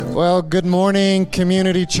Well, good morning,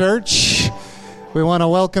 Community Church. We want to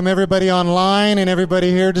welcome everybody online and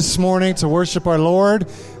everybody here this morning to worship our Lord.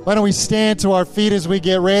 Why don't we stand to our feet as we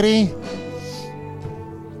get ready?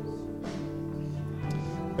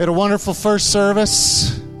 We had a wonderful first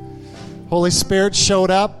service. Holy Spirit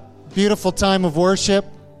showed up. Beautiful time of worship.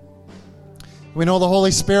 We know the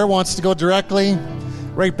Holy Spirit wants to go directly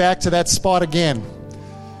right back to that spot again.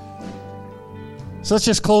 So let's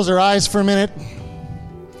just close our eyes for a minute.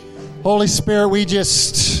 Holy Spirit, we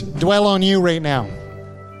just dwell on you right now.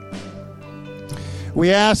 We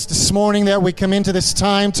ask this morning that we come into this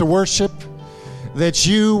time to worship, that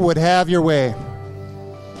you would have your way,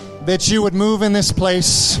 that you would move in this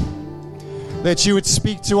place, that you would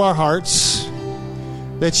speak to our hearts,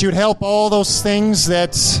 that you would help all those things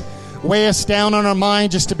that weigh us down on our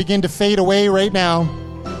mind just to begin to fade away right now.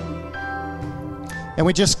 And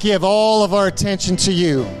we just give all of our attention to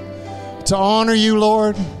you, to honor you,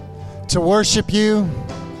 Lord, to worship you,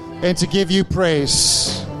 and to give you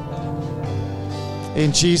praise.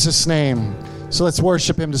 In Jesus' name. So let's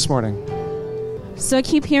worship him this morning. So I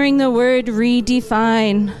keep hearing the word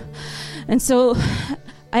redefine. And so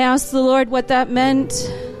I asked the Lord what that meant.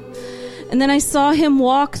 And then I saw him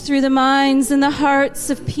walk through the minds and the hearts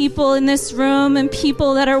of people in this room and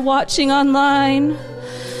people that are watching online.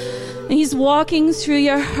 And he's walking through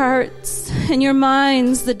your hearts and your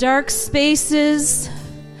minds, the dark spaces,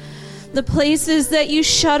 the places that you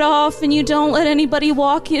shut off and you don't let anybody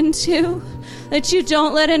walk into, that you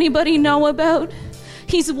don't let anybody know about.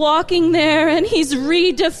 He's walking there and he's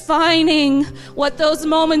redefining what those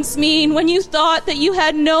moments mean when you thought that you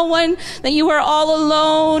had no one, that you were all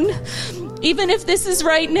alone. Even if this is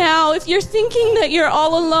right now, if you're thinking that you're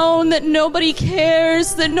all alone, that nobody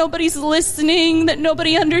cares, that nobody's listening, that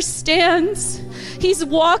nobody understands, he's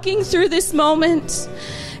walking through this moment.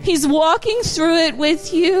 He's walking through it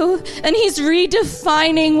with you, and he's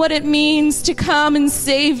redefining what it means to come and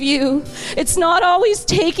save you. It's not always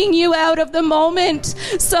taking you out of the moment.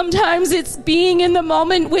 Sometimes it's being in the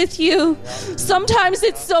moment with you. Sometimes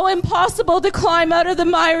it's so impossible to climb out of the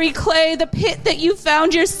miry clay, the pit that you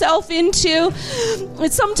found yourself into.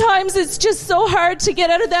 And sometimes it's just so hard to get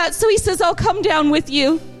out of that. So he says, I'll come down with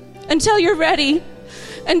you until you're ready.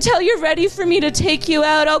 Until you're ready for me to take you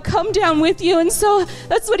out, I'll come down with you. And so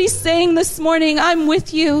that's what he's saying this morning. I'm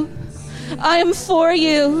with you. I am for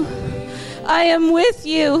you. I am with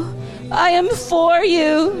you. I am for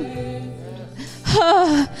you.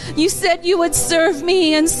 You said you would serve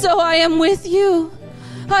me, and so I am with you.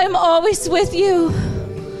 I am always with you.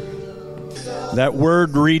 That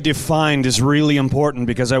word redefined is really important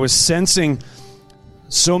because I was sensing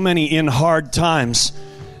so many in hard times,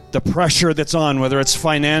 the pressure that's on, whether it's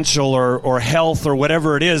financial or health or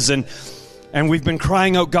whatever it is. And we've been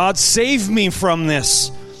crying out, God, save me from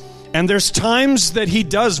this. And there's times that he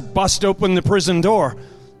does bust open the prison door.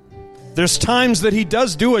 There's times that he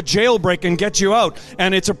does do a jailbreak and get you out.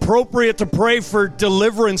 And it's appropriate to pray for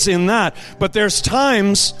deliverance in that. But there's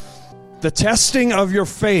times the testing of your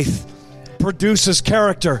faith produces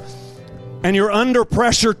character. And you're under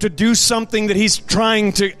pressure to do something that he's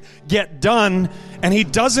trying to get done, and he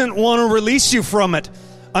doesn't want to release you from it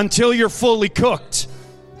until you're fully cooked.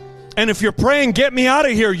 And if you're praying, get me out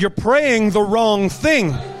of here, you're praying the wrong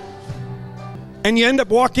thing. And you end up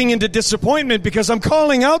walking into disappointment because I'm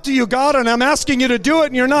calling out to you, God, and I'm asking you to do it,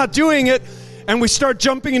 and you're not doing it. And we start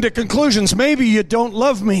jumping into conclusions. Maybe you don't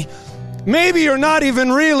love me. Maybe you're not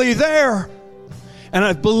even really there. And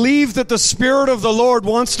I believe that the Spirit of the Lord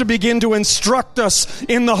wants to begin to instruct us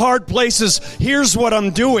in the hard places. Here's what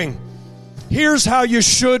I'm doing. Here's how you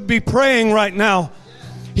should be praying right now.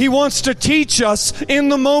 He wants to teach us in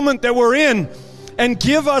the moment that we're in and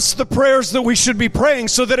give us the prayers that we should be praying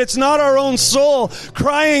so that it's not our own soul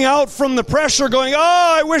crying out from the pressure going,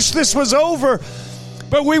 oh, I wish this was over.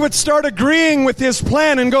 But we would start agreeing with his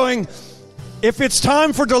plan and going, if it's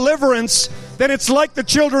time for deliverance, then it's like the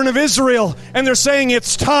children of Israel, and they're saying,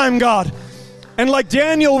 it's time, God. And like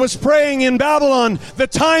Daniel was praying in Babylon, the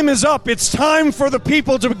time is up. It's time for the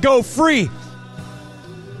people to go free.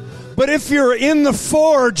 But if you're in the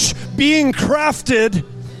forge being crafted,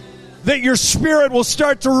 that your spirit will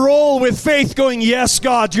start to roll with faith going, yes,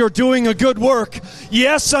 God, you're doing a good work.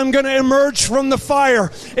 Yes, I'm going to emerge from the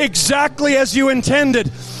fire exactly as you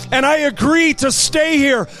intended. And I agree to stay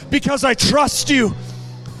here because I trust you.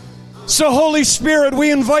 So Holy Spirit,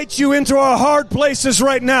 we invite you into our hard places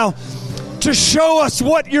right now to show us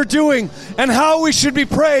what you're doing and how we should be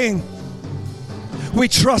praying. We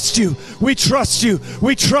trust you. We trust you.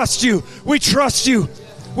 We trust you. We trust you.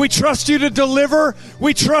 We trust you to deliver.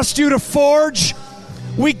 We trust you to forge.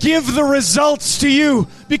 We give the results to you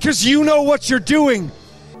because you know what you're doing.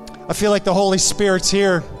 I feel like the Holy Spirit's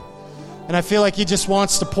here, and I feel like he just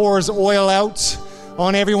wants to pour his oil out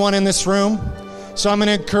on everyone in this room. So I'm going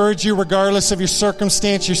to encourage you, regardless of your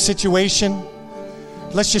circumstance, your situation,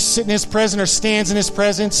 let's just sit in his presence or stand in his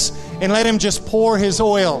presence and let him just pour his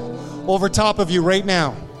oil over top of you right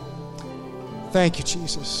now. Thank you,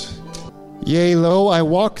 Jesus. Yea, lo, I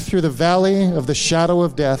walk through the valley of the shadow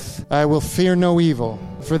of death. I will fear no evil,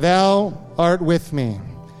 for thou art with me.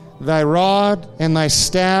 Thy rod and thy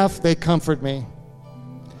staff, they comfort me.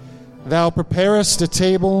 Thou preparest a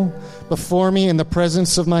table before me in the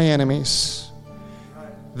presence of my enemies.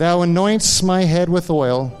 Thou anointest my head with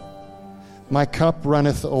oil. My cup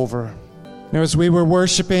runneth over. Now, as we were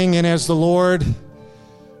worshiping and as the Lord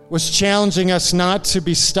was challenging us not to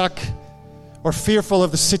be stuck or fearful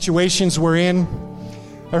of the situations we're in,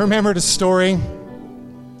 I remembered a story.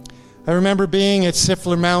 I remember being at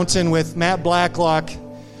Siffler Mountain with Matt Blacklock,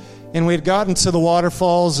 and we had gotten to the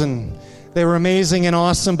waterfalls, and they were amazing and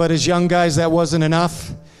awesome, but as young guys, that wasn't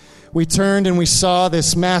enough. We turned and we saw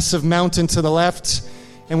this massive mountain to the left,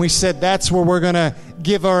 and we said, that's where we're going to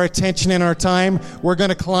give our attention and our time. We're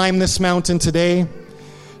going to climb this mountain today.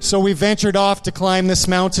 So we ventured off to climb this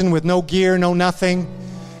mountain with no gear, no nothing.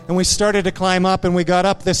 And we started to climb up, and we got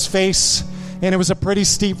up this face, and it was a pretty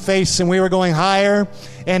steep face, and we were going higher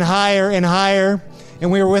and higher and higher, and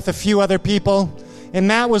we were with a few other people, and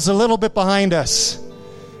Matt was a little bit behind us.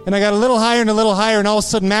 And I got a little higher, and all of a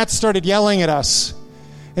sudden Matt started yelling at us.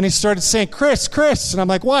 And he started saying, Chris, Chris. And I'm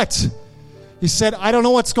like, what? He said, I don't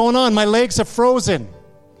know what's going on. My legs are frozen.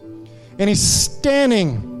 And he's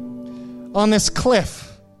standing on this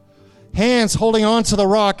cliff, hands holding on to the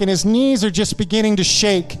rock, and his knees are just beginning to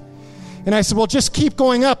shake. And I said, well, just keep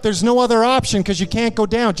going up. There's no other option because you can't go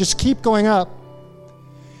down. Just keep going up.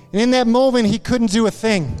 And in that moment, he couldn't do a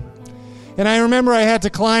thing. And I remember I had to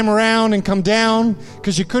climb around and come down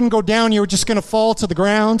because you couldn't go down. You were just going to fall to the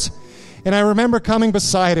ground. And I remember coming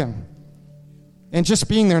beside him and just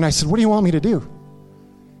being there. And I said, what do you want me to do?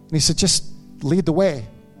 And he said, just lead the way.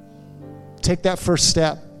 Take that first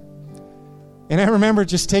step. And I remember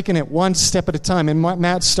just taking it one step at a time. And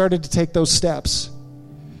Matt started to take those steps.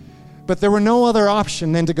 But there were no other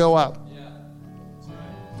option than to go up.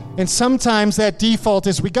 And sometimes that default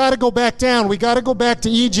is we got to go back down. We got to go back to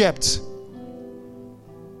Egypt.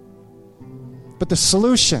 But the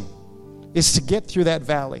solution is to get through that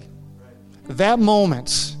valley, that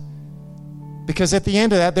moment, because at the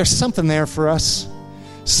end of that, there's something there for us,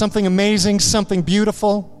 something amazing, something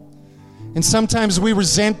beautiful. And sometimes we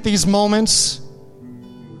resent these moments.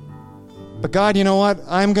 But God, you know what?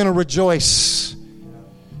 I'm going to rejoice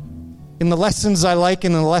in the lessons I like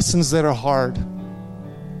and the lessons that are hard.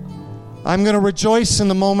 I'm going to rejoice in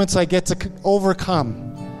the moments I get to overcome.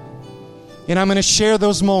 And I'm going to share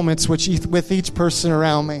those moments with each person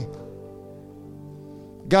around me.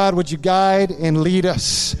 God, would you guide and lead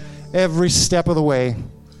us every step of the way?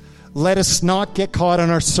 Let us not get caught in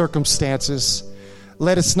our circumstances.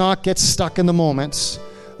 Let us not get stuck in the moments.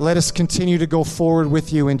 Let us continue to go forward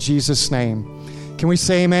with you in Jesus' name. Can we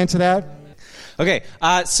say amen to that? Okay,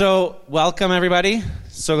 so welcome everybody.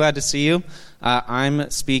 So glad to see you. I'm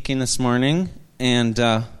speaking this morning,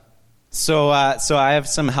 and so I have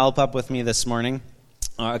some help up with me this morning.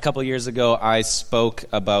 A couple years ago, I spoke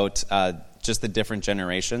about just the different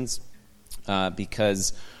generations,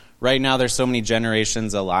 because right now there's so many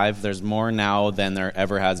generations alive. There's more now than there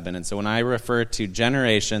ever has been. And so when I refer to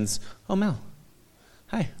generations, oh, Mel,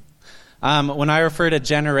 hi. When I refer to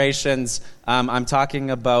generations, I'm talking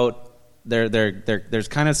about there's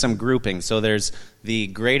kind of some grouping. So there's the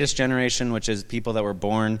greatest generation, which is people that were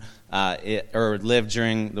born or lived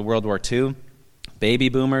during the World War II, baby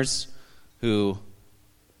boomers, who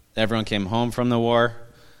everyone came home from the war,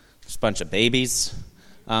 just a bunch of babies.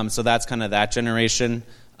 So that's kind of that generation.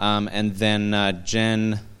 And then I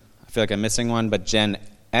feel like I'm missing one, but Gen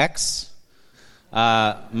X,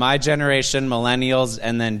 my generation, millennials,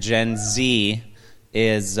 and then Gen Z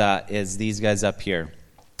is these guys up here.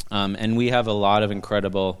 And we have a lot of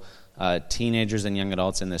incredible teenagers and young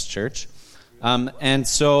adults in this church. And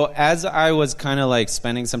so as I was kind of like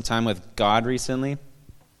spending some time with God recently,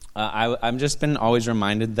 I've just been always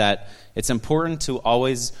reminded that it's important to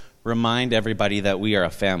always remind everybody that we are a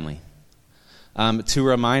family. To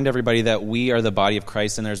remind everybody that we are the body of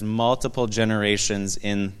Christ, and there's multiple generations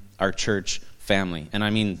in our church family. And I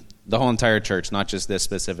mean the whole entire church, not just this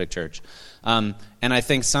specific church. And I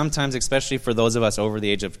think sometimes, especially for those of us over the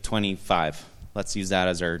age of 25, let's use that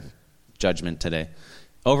as our judgment today.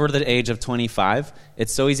 Over the age of 25,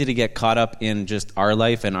 it's so easy to get caught up in just our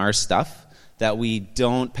life and our stuff that we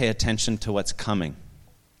don't pay attention to what's coming.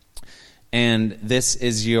 And this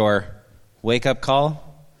is your wake-up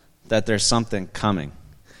call that there's something coming.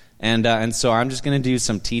 And so I'm just going to do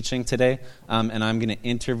some teaching today, and I'm going to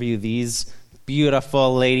interview these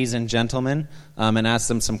beautiful ladies and gentlemen and ask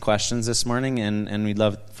them some questions this morning, and we'd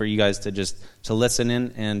love for you guys to listen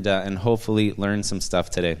in and hopefully learn some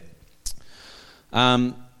stuff today.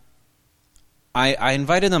 I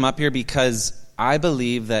invited them up here because I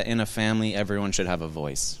believe that in a family everyone should have a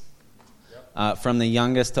voice, from the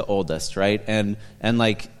youngest to oldest, right? And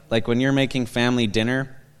like when you're making family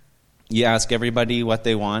dinner, you ask everybody what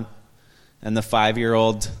they want, and the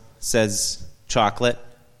 5-year-old says chocolate,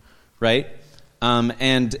 right? And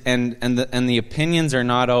the opinions are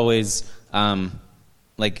not always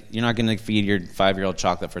like you're not going to feed your 5-year-old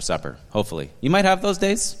chocolate for supper. Hopefully, you might have those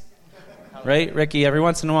days, right, Ricky? Every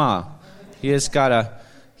once in a while, you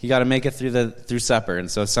gotta make it through supper,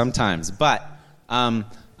 and so sometimes. But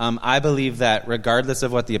I believe that regardless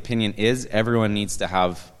of what the opinion is, everyone needs to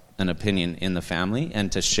have an opinion in the family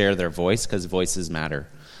and to share their voice, because voices matter.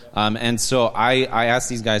 And so I asked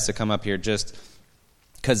these guys to come up here just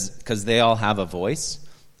because they all have a voice,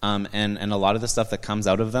 and a lot of the stuff that comes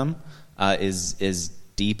out of them is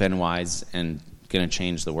deep and wise and going to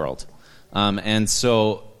change the world. And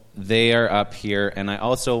so they are up here, and I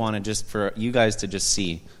also want to just for you guys to just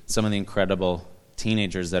see some of the incredible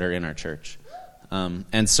teenagers that are in our church.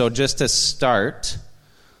 And so just to start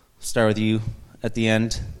with you at the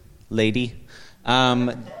end, lady.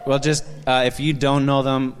 Well, just if you don't know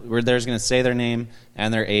them, we're just going to say their name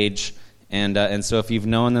and their age. And so if you've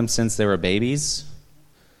known them since they were babies,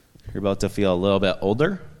 you're about to feel a little bit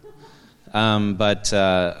older. But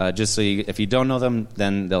just so if you don't know them,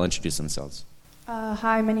 then they'll introduce themselves.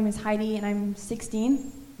 Hi, my name is Heidi, and I'm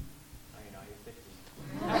 16.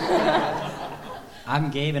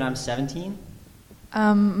 I'm Gabe, and I'm 17.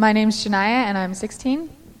 My name's Shania, and I'm 16.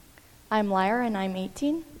 I'm Lyra, and I'm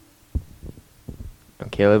 18. I'm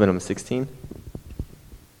Caleb, and I'm 16.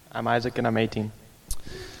 I'm Isaac, and I'm 18.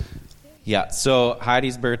 Yeah, so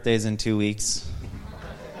Heidi's birthday is in 2 weeks.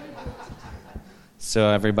 So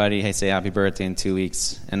everybody, hey, say happy birthday in 2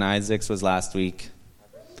 weeks. And Isaac's was last week,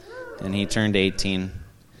 and he turned 18.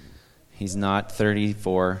 He's not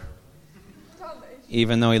 34,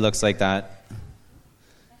 even though he looks like that.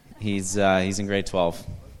 He's in grade 12.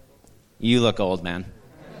 You look old, man.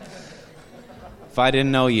 If I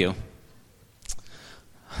didn't know you.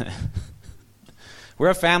 We're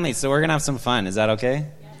a family, so we're going to have some fun. Is that okay?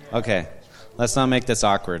 Okay. Let's not make this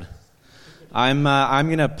awkward. I'm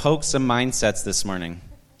going to poke some mindsets this morning.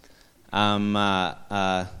 And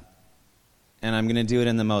I'm going to do it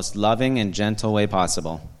in the most loving and gentle way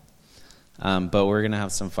possible. But we're going to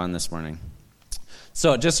have some fun this morning.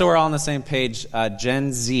 So just so we're all on the same page,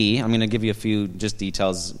 Gen Z, I'm going to give you a few just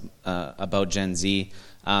details about Gen Z.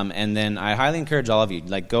 And then I highly encourage all of you,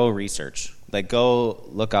 go research. Go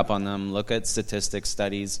look up on them, look at statistics,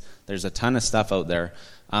 studies. There's a ton of stuff out there.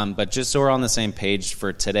 But just so we're on the same page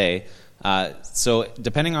for today, so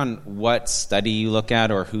depending on what study you look at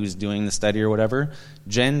or who's doing the study or whatever,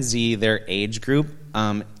 Gen Z, their age group,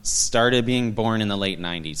 started being born in the late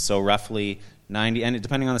 90s. So roughly 90, and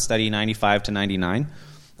depending on the study, 95 to 99.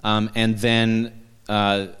 And then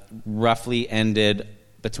roughly ended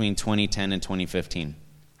between 2010 and 2015.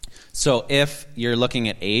 So if you're looking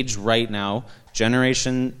at age right now,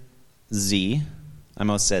 Generation Z, I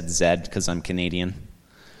almost said Z because I'm Canadian.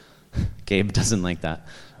 Gabe doesn't like that.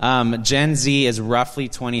 Gen Z is roughly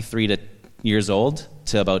 23 years old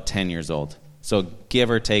to about 10 years old. So give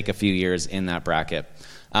or take a few years in that bracket.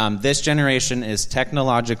 This generation is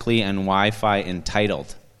technologically and Wi-Fi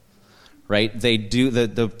entitled, right? The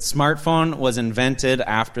smartphone was invented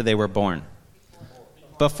after they were born.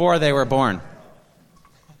 Before they were born.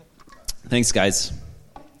 Thanks, guys.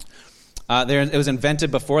 It was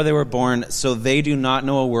invented before they were born, so they do not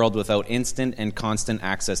know a world without instant and constant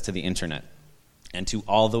access to the internet and to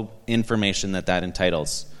all the information that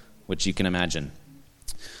entitles, which you can imagine.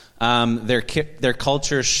 Their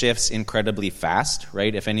culture shifts incredibly fast,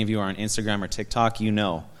 right? If any of you are on Instagram or TikTok, you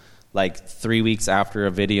know, 3 weeks after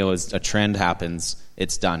a trend happens,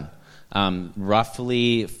 it's done.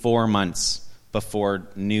 Roughly 4 months before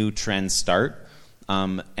new trends start.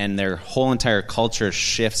 And their whole entire culture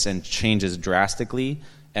shifts and changes drastically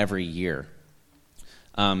every year.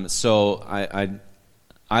 So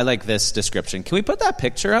I like this description. Can we put that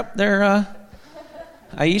picture up there,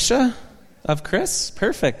 Aisha, of Chris?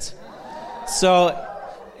 Perfect. So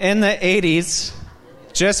in the 80s,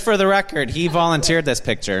 just for the record, he volunteered this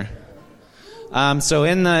picture. So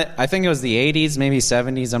I think it was the 80s, maybe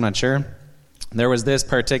 70s, I'm not sure. There was this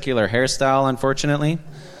particular hairstyle, unfortunately,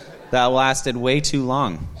 that lasted way too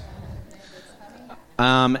long.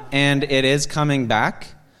 And it is coming back.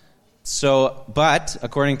 So, but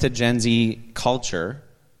according to Gen Z culture,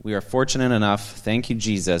 we are fortunate enough, thank you,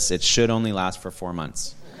 Jesus, it should only last for 4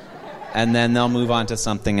 months. And then they'll move on to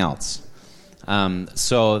something else.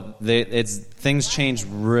 Things change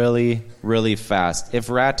really, really fast. If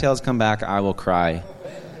Rat Tails come back, I will cry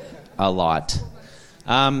a lot.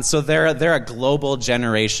 So they're a global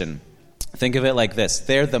generation. Think of it like this.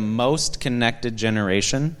 They're the most connected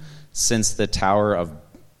generation since the Tower of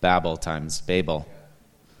Babel times, Babel.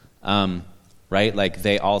 Right? Like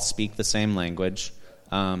they all speak the same language.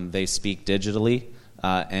 They speak digitally,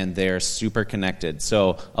 and they're super connected.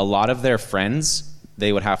 So a lot of their friends,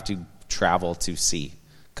 they would have to travel to see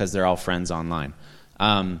because they're all friends online.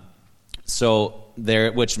 Which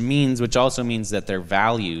also means that their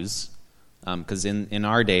values, because in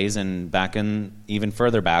our days and back in even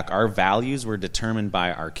further back, our values were determined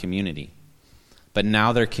by our community. But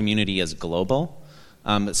now their community is global.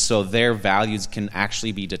 So their values can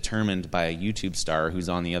actually be determined by a YouTube star who's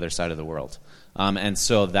on the other side of the world. And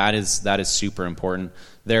so that is super important.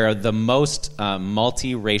 They're the most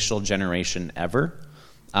multiracial generation ever,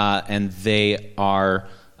 and they are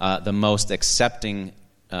the most accepting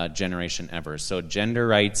generation ever. So gender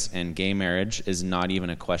rights and gay marriage is not even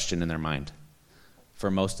a question in their mind for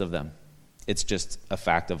most of them. It's just a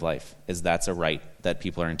fact of life, is that's a right that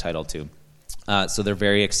people are entitled to. So they're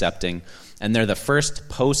very accepting. And they're the first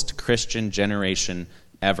post-Christian generation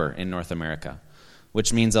ever in North America,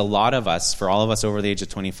 which means a lot of us, for all of us over the age of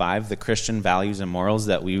 25, the Christian values and morals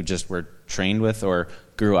that we just were trained with or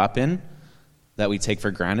grew up in, that we take for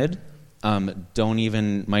granted,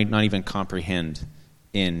 might not even comprehend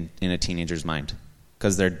in a teenager's mind,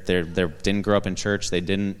 because they didn't grow up in church. They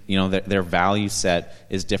didn't, their value set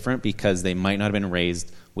is different because they might not have been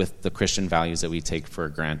raised with the Christian values that we take for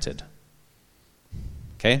granted.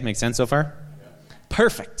 Okay, make sense so far? Yeah.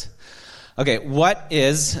 Perfect. Okay, what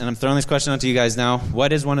is, and I'm throwing this question out to you guys now,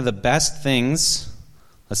 what is one of the best things,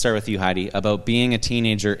 let's start with you, Heidi, about being a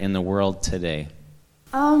teenager in the world today?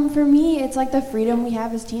 For me, it's like the freedom we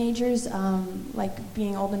have as teenagers, like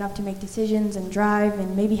being old enough to make decisions and drive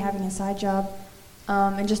and maybe having a side job,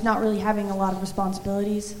 and just not really having a lot of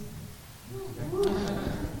responsibilities.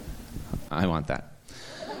 I want that.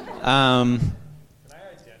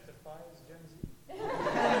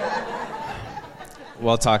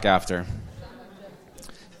 We'll talk after.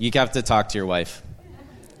 You have to talk to your wife.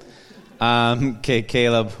 Okay,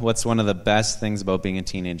 Caleb, what's one of the best things about being a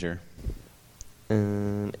teenager?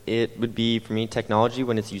 It would be, for me, technology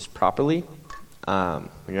when it's used properly. When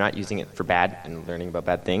you're not using it for bad and learning about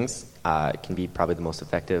bad things, it can be probably the most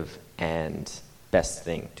effective and best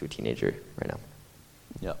thing to a teenager right now.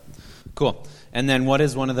 Yep. Cool. And then what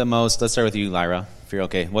is one of the most, let's start with you, Lyra, if you're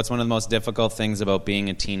okay. What's one of the most difficult things about being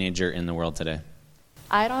a teenager in the world today?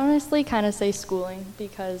 I'd honestly kind of say schooling,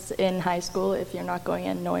 because in high school, if you're not going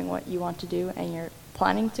in knowing what you want to do and you're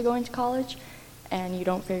planning to go into college and you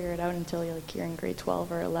don't figure it out until you're in grade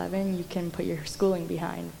 12 or 11, you can put your schooling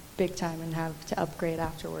behind big time and have to upgrade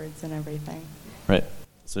afterwards and everything. Right.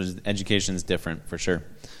 So education is different for sure.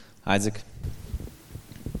 Isaac?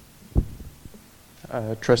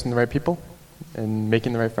 Trusting the right people and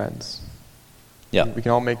making the right friends. Yeah. We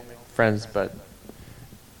can all make friends, but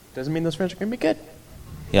doesn't mean those friends are going to be good.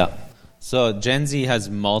 Yeah. So Gen Z has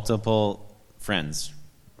multiple friends,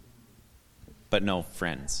 but no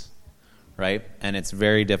friends, right? And it's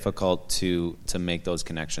very difficult to make those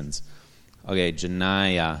connections. Okay,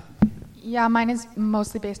 Janaya. Yeah, mine is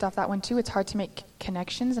mostly based off that one too. It's hard to make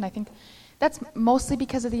connections, and I think that's mostly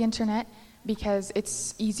because of the internet, because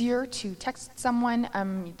it's easier to text someone.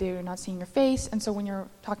 They're not seeing your face, and so when you're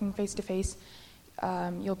talking face to face,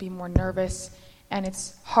 you'll be more nervous, and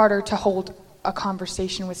it's harder to hold a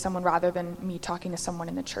conversation with someone rather than me talking to someone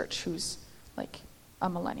in the church who's like a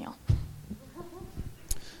millennial.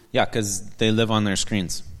 Yeah, because they live on their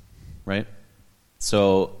screens, right?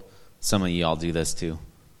 So some of y'all do this too.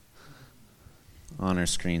 On our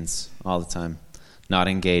screens all the time, not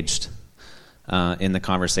engaged in the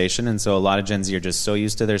conversation. And so a lot of Gen Z are just so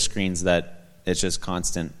used to their screens that it's just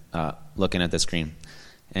constant looking at the screen.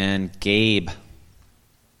 And Gabe,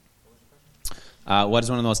 what is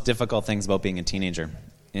one of the most difficult things about being a teenager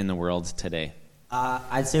in the world today?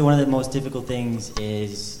 I'd say one of the most difficult things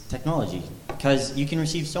is technology, because you can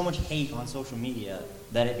receive so much hate on social media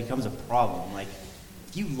that it becomes a problem. Like,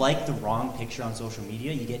 if you like the wrong picture on social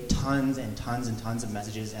media, you get tons and tons and tons of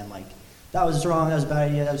messages and like, that was wrong, that was a bad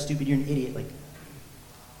idea, that was stupid, you're an idiot. Like,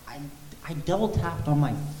 I double tapped on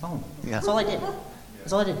my phone. Yeah. That's all I did.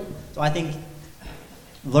 That's all I did. So I think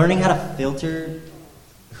learning how to filter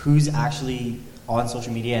who's actually on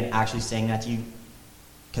social media and actually saying that to you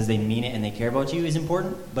because they mean it and they care about you is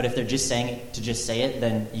important. But if they're just saying it to just say it,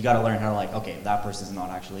 then you got to learn how to like, okay, that person's not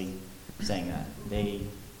actually saying that. They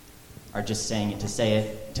are just saying it to say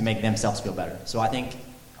it to make themselves feel better. So I think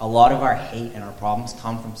a lot of our hate and our problems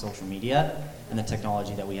come from social media and the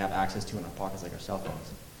technology that we have access to in our pockets, like our cell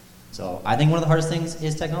phones. So I think one of the hardest things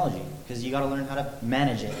is technology, because you got to learn how to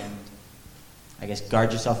manage it and, I guess,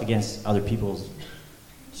 guard yourself against other people's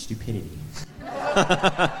stupidity.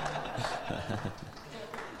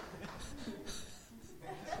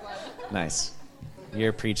 Nice.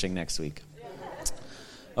 You're preaching next week.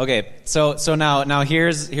 Okay, so now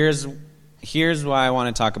here's why I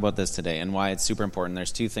want to talk about this today and why it's super important.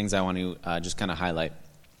 There's two things I want to just kind of highlight.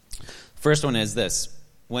 First one is this.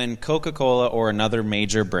 When Coca-Cola or another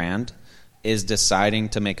major brand is deciding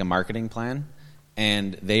to make a marketing plan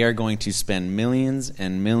and they are going to spend millions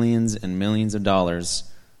and millions and millions of dollars,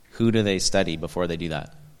 who do they study before they do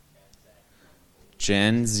that?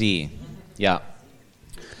 Gen Z. Yeah.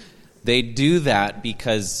 They do that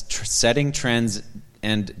because setting trends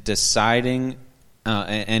and deciding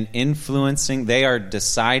and influencing, they are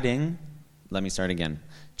deciding, let me start again.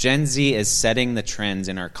 Gen Z is setting the trends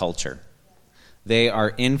in our culture. They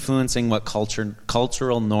are influencing what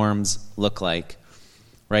cultural norms look like,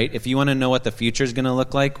 right? If you want to know what the future is going to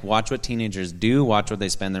look like, watch what teenagers do, watch what they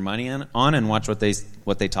spend their money on, and watch what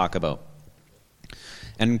they talk about.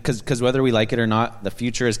 And because whether we like it or not, the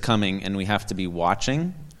future is coming, and we have to be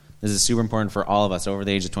watching. This is super important for all of us over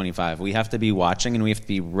the age of 25. We have to be watching, and we have to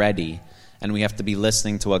be ready, and we have to be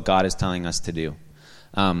listening to what God is telling us to do,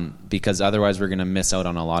 because otherwise we're going to miss out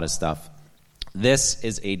on a lot of stuff. This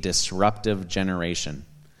is a disruptive generation,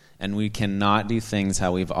 and we cannot do things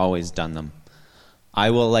how we've always done them.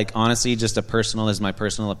 I will, honestly, this is my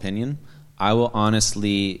personal opinion, I will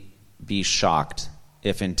honestly be shocked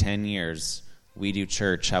if in 10 years we do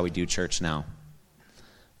church how we do church now.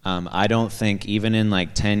 I don't think even in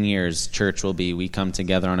 10 years, church will be, we come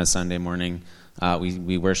together on a Sunday morning,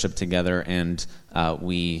 we worship together, and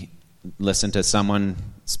we listen to someone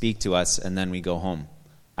speak to us, and then we go home.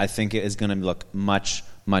 I think it is going to look much,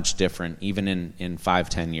 much different, even in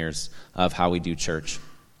 5-10 years of how we do church.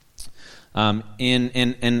 And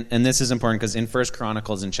this is important because in 1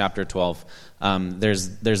 Chronicles in chapter 12, there's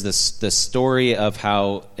this story of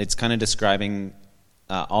how it's kind of describing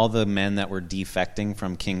all the men that were defecting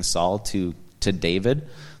from King Saul to David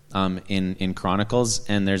in Chronicles.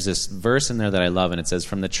 And there's this verse in there that I love, and it says,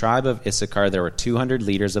 "From the tribe of Issachar there were 200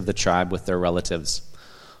 leaders of the tribe with their relatives.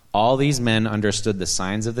 All these men understood the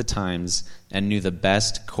signs of the times and knew the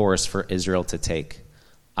best course for Israel to take."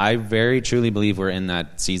 I very truly believe we're in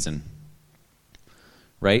that season.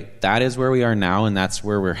 Right? That is where we are now, and that's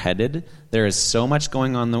where we're headed. There is so much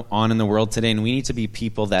going on in the world today, and we need to be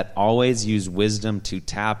people that always use wisdom to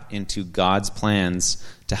tap into God's plans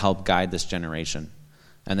to help guide this generation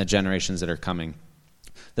and the generations that are coming.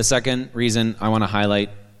 The second reason I want to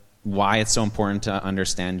highlight why it's so important to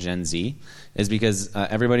understand Gen Z is because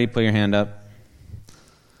everybody put your hand up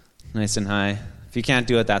nice and high. If you can't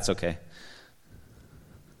do it, that's okay.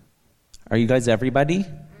 Are you guys everybody?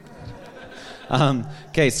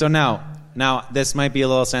 Okay, so now this might be a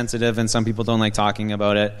little sensitive and some people don't like talking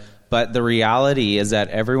about it, but the reality is that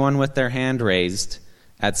everyone with their hand raised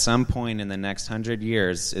at some point in the next 100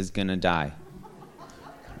 years is going to die.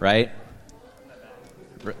 Right?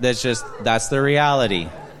 That's the reality.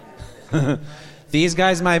 These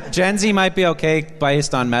guys Gen Z might be okay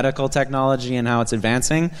based on medical technology and how it's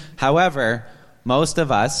advancing. However, most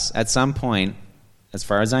of us at some point, as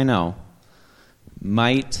far as I know,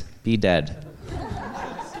 might be dead.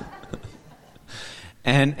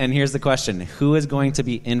 And here's the question. Who is going to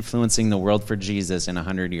be influencing the world for Jesus in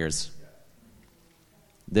 100 years?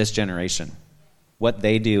 This generation. What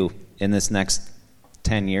they do in this next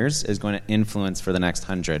 10 years is going to influence for the next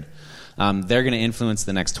 100. They're going to influence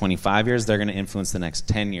the next 25 years. They're going to influence the next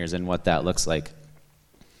 10 years and what that looks like.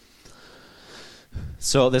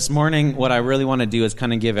 So this morning, what I really want to do is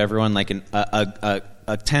kind of give everyone like a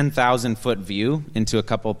 10,000-foot view into a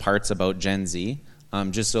couple parts about Gen Z,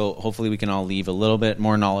 just so hopefully we can all leave a little bit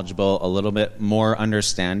more knowledgeable, a little bit more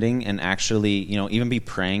understanding, and actually, even be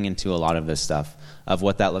praying into a lot of this stuff of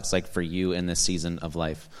what that looks like for you in this season of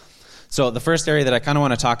life. So the first area that I kind of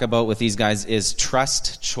want to talk about with these guys is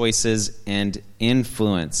trust, choices, and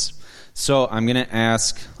influence. So I'm going to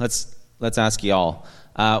ask, let's ask y'all,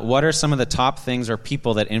 what are some of the top things or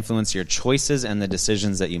people that influence your choices and the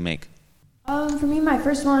decisions that you make? For me, my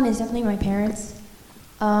first one is definitely my parents.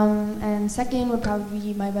 And second would probably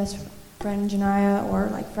be my best friend, Janaya, or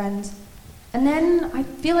friends. And then I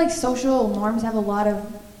feel like social norms have a lot of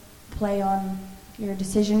play on your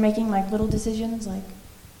decision making, little decisions,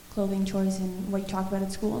 clothing choice and what you talk about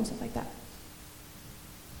at school and stuff like that?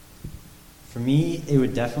 For me, it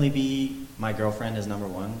would definitely be my girlfriend as number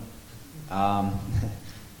one.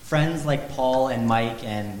 Friends like Paul and Mike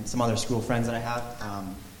and some other school friends that I have.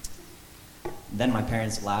 Then my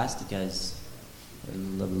parents last because they're a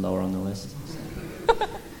little lower on the list.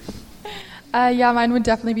 Yeah, mine would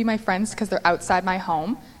definitely be my friends because they're outside my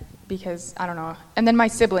home. Because, I don't know. And then my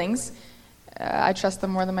siblings. I trust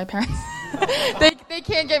them more than my parents. They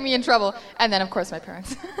can't get me in trouble. And then, of course, my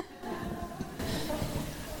parents.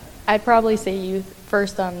 I'd probably say youth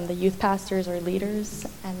first, the youth pastors or leaders,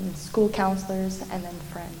 and school counselors, and then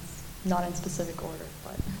friends. Not in specific order,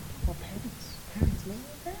 but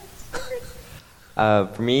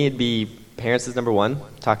parents. For me, it'd be parents is number one.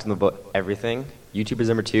 Talk to them about everything. YouTube is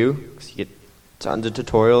number two, because you get tons of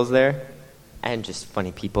tutorials there, and just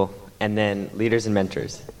funny people. And then leaders and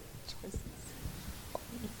mentors.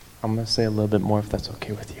 I'm going to say a little bit more if that's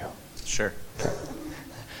okay with you. Sure.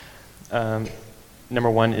 Number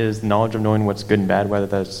one is knowledge of knowing what's good and bad, whether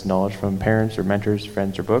that's knowledge from parents or mentors,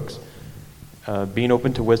 friends, or books. Being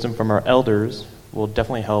open to wisdom from our elders will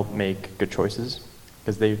definitely help make good choices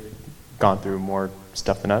because they've gone through more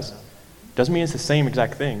stuff than us. Doesn't mean it's the same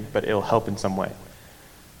exact thing, but it'll help in some way.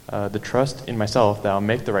 The trust in myself that I'll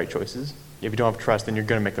make the right choices. If you don't have trust, then you're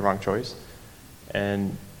going to make the wrong choice.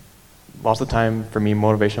 And lots of the time, for me,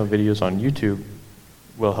 motivational videos on YouTube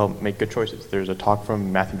will help make good choices. There's a talk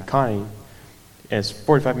from Matthew McConaughey, and it's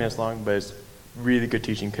 45 minutes long, but it's really good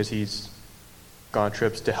teaching because he's gone on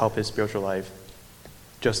trips to help his spiritual life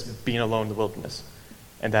just being alone in the wilderness,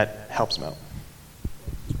 and that helps him out.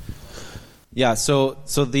 Yeah, so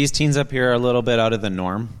these teens up here are a little bit out of the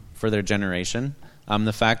norm for their generation.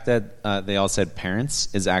 The fact that they all said parents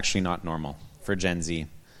is actually not normal for Gen Z.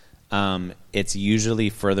 It's usually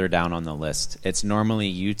further down on the list. It's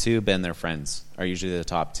normally YouTube and their friends are usually the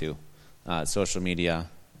top two. Social media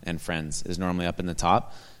and friends is normally up in the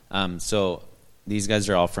top. So these guys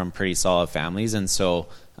are all from pretty solid families, and so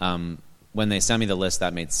when they sent me the list,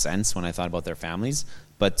 that made sense when I thought about their families.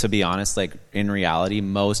 But to be honest, like in reality,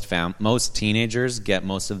 most teenagers get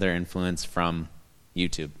most of their influence from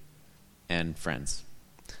YouTube and friends,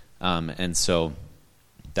 and so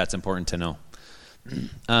that's important to know.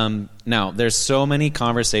 Now, there's so many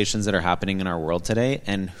conversations that are happening in our world today,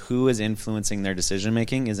 and who is influencing their decision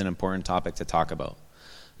making is an important topic to talk about.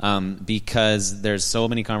 Because there's so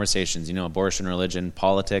many conversations, abortion, religion,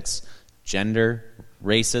 politics, gender,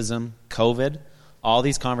 racism, COVID. All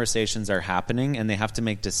these conversations are happening, and they have to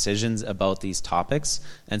make decisions about these topics.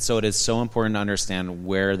 And so it is so important to understand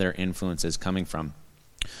where their influence is coming from.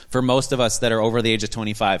 For most of us that are over the age of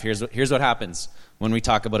 25, here's what happens when we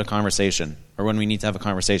talk about a conversation, or when we need to have a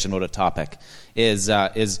conversation about a topic,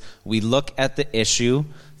 is we look at the issue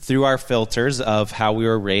through our filters of how we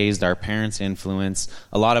were raised, our parents' influence.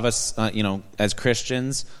 A lot of us, as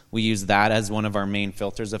Christians, we use that as one of our main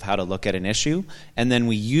filters of how to look at an issue. And then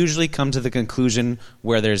we usually come to the conclusion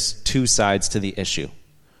where there's two sides to the issue,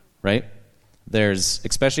 right?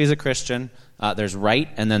 Especially as a Christian, there's right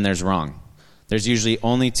and then there's wrong. There's usually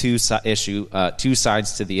only two sides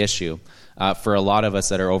to the issue for a lot of us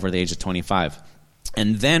that are over the age of 25.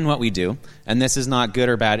 And then what we do, and this is not good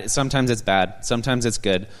or bad, sometimes it's bad, sometimes it's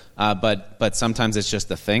good, but sometimes it's just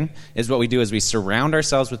the thing, is what we do is we surround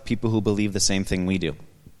ourselves with people who believe the same thing we do. I'm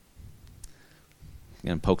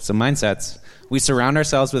going to poke some mindsets. We surround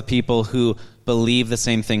ourselves with people who believe the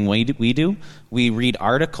same thing we do. We read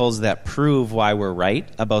articles that prove why we're right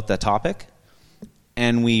about the topic,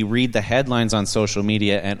 and we read the headlines on social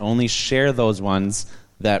media and only share those ones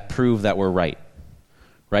that prove that we're right?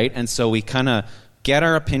 And so we kind of get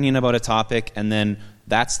our opinion about a topic, and then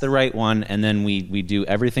that's the right one, and then we do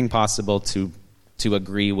everything possible to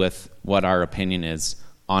agree with what our opinion is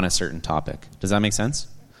on a certain topic. Does that make sense?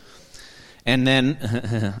 And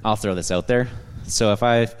then, I'll throw this out there. So if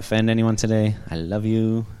I offend anyone today, I love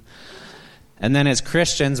you. And then as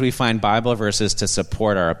Christians, we find Bible verses to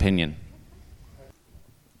support our opinion.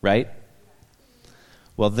 Right?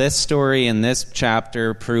 Well, this story in this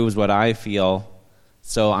chapter proves what I feel,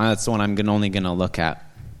 so that's the one I'm only going to look at,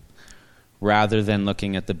 rather than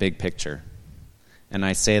looking at the big picture. And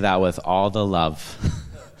I say that with all the love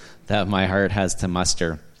that my heart has to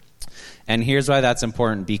muster. And here's why that's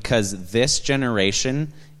important, because this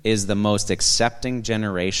generation is the most accepting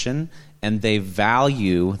generation, and they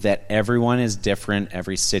value that everyone is different,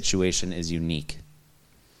 every situation is unique.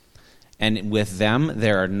 And with them,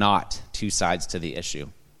 there are not two sides to the issue.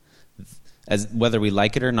 Whether we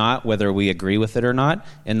like it or not, whether we agree with it or not,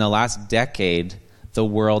 in the last decade, the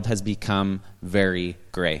world has become very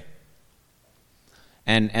gray.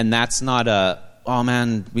 And that's not oh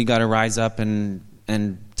man, we got to rise up and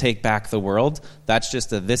take back the world. That's just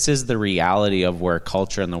this is the reality of where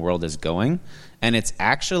culture and the world is going. And it's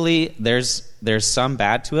actually, there's some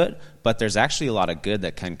bad to it, but there's actually a lot of good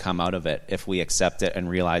that can come out of it if we accept it and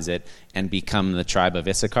realize it and become the tribe of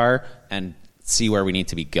Issachar and see where we need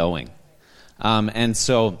to be going. And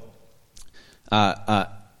so I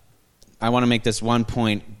want to make this one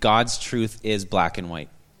point. God's truth is black and white.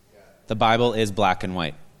 The Bible is black and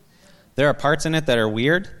white. There are parts in it that are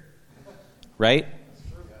weird, right?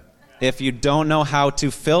 If you don't know how to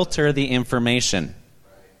filter the information,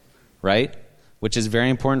 right? Which is very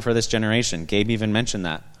important for this generation. Gabe even mentioned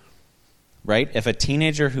that, right? If a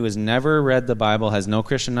teenager who has never read the Bible, has no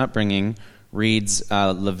Christian upbringing, reads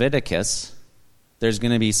Leviticus, there's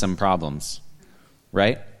going to be some problems,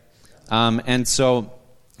 right? And so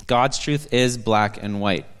God's truth is black and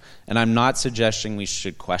white. And I'm not suggesting we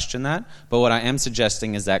should question that, but what I am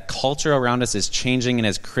suggesting is that culture around us is changing, and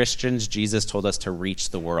as Christians, Jesus told us to reach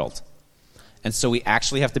the world. And so we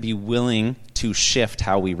actually have to be willing to shift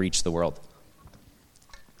how we reach the world.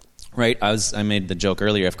 Right? I made the joke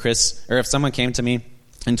earlier. If someone came to me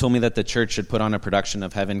and told me that the church should put on a production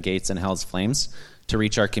of Heaven Gates and Hell's Flames to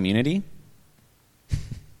reach our community,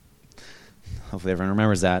 hopefully everyone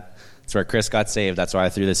remembers that. That's where Chris got saved. That's why I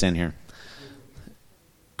threw this in here.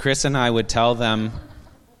 Chris and I would tell them,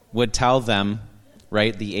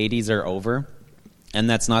 right, the 80s are over, and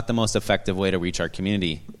that's not the most effective way to reach our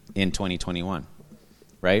community in 2021,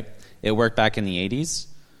 right? It worked back in the 80s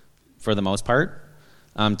for the most part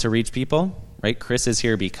to reach people, right? Chris is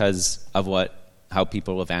here because of how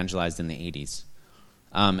people evangelized in the 80s,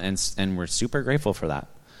 and we're super grateful for that.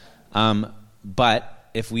 But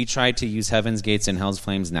if we try to use Heaven's Gates and Hell's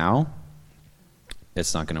Flames now,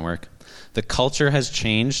 it's not going to work. The culture has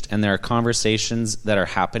changed, and there are conversations that are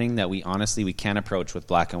happening that we can't approach with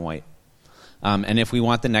black and white. And if we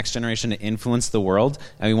want the next generation to influence the world,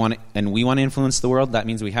 and we want to influence the world, that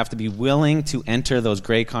means we have to be willing to enter those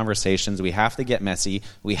gray conversations. We have to get messy.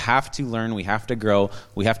 We have to learn. We have to grow.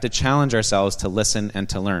 We have to challenge ourselves to listen and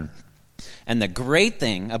to learn. And the great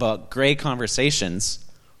thing about gray conversations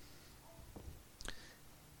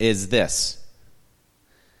is this,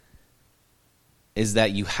 is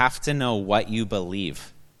that you have to know what you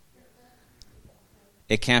believe.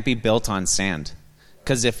 It can't be built on sand.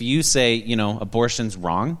 Because if you say, abortion's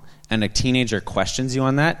wrong, and a teenager questions you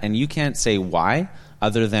on that, and you can't say why,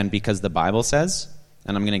 other than because the Bible says,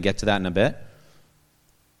 and I'm going to get to that in a bit,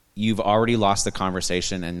 you've already lost the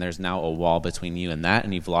conversation, and there's now a wall between you and that,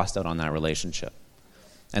 and you've lost out on that relationship.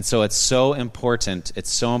 And so it's so important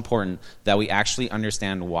that we actually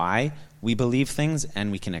understand why we believe things,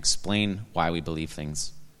 and we can explain why we believe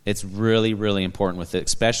things. It's really, really important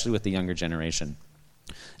especially with the younger generation.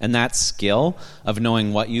 And that skill of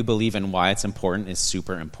knowing what you believe and why it's important is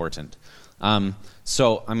super important.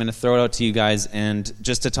 So I'm going to throw it out to you guys, and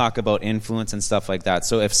just to talk about influence and stuff like that.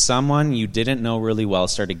 So if someone you didn't know really well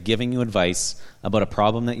started giving you advice about a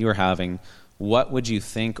problem that you were having, what would you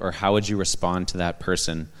think, or how would you respond to that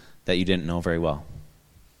person that you didn't know very well?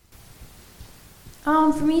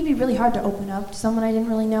 For me, it'd be really hard to open up to someone I didn't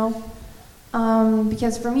really know.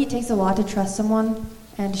 Because for me, it takes a lot to trust someone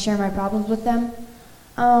and to share my problems with them.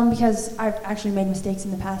 Because I've actually made mistakes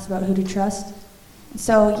in the past about who to trust.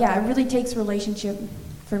 So yeah, it really takes relationship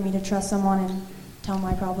for me to trust someone and tell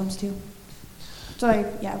my problems to. So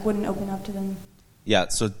I wouldn't open up to them. Yeah,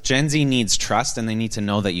 so Gen Z needs trust, and they need to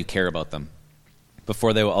know that you care about them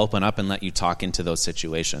before they will open up and let you talk into those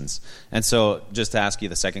situations. And so just to ask you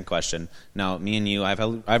the second question, now me and you, I have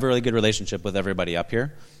a really good relationship with everybody up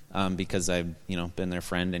here because I've been their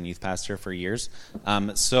friend and youth pastor for years.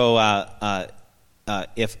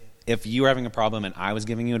 If you were having a problem and I was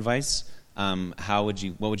giving you advice, what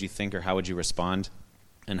would you think, or how would you respond,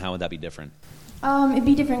 and how would that be different? It'd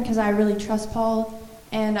be different because I really trust Paul,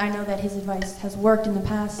 and I know that his advice has worked in the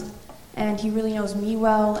past, and he really knows me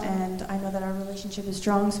well, and I know that our relationship is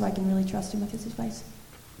strong, so I can really trust him with his advice.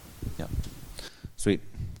 Yeah. Sweet.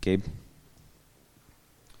 Gabe?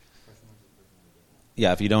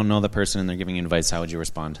 Yeah, if you don't know the person and they're giving you advice, how would you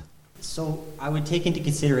respond? So I would take into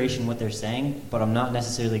consideration what they're saying, but I'm not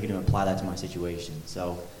necessarily going to apply that to my situation.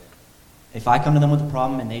 So if I come to them with a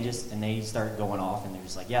problem and they start going off and they're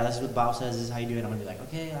just like, yeah, this is what the Bible says, this is how you do it, I'm going to be like,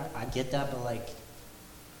 okay, I get that, but like,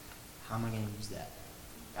 how am I going to use that?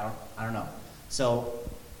 I don't know. So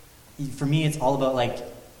for me, it's all about like,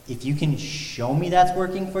 if you can show me that's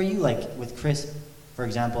working for you, like with Chris, for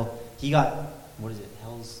example, he got, what is it,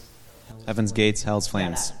 Heaven's Gates, Hell's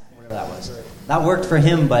Flames. Whatever that was. That worked for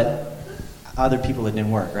him, but other people it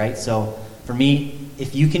didn't work, right? So for me,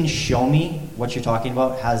 if you can show me what you're talking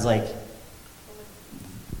about has like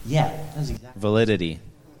Yeah, that's exactly. Validity.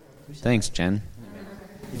 Thanks, Jen.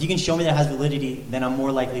 If you can show me that it has validity, then I'm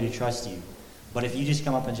more likely to trust you. But if you just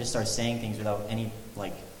come up and just start saying things without any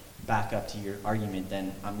like backup to your argument,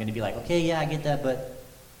 then I'm going to be like, okay, yeah, I get that, but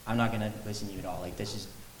I'm not going to listen to you at all. Like, this just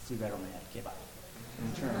flew right over my head. Okay, bye.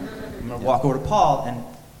 I'm going to walk over to Paul, and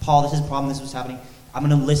Paul, this is a problem, this is what's happening. I'm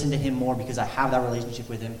going to listen to him more because I have that relationship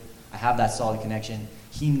with him. I have that solid connection.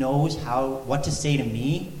 He knows what to say to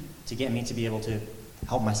me to get me to be able to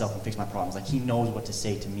help myself and fix my problems. Like, he knows what to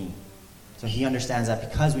say to me. So he understands that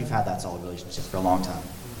because we've had that solid relationship for a long time.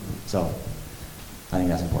 So I think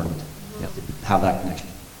that's important. Yep. To have that connection.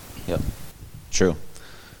 Yep. True.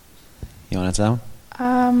 You want to answer that one?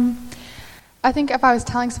 I think if I was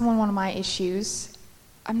telling someone one of my issues,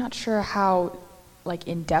 I'm not sure how like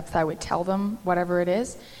in depth I would tell them whatever it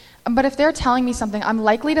is. But if they're telling me something, I'm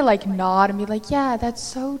likely to like nod and be like, yeah, that's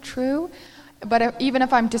so true. But even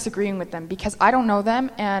if I'm disagreeing with them, because I don't know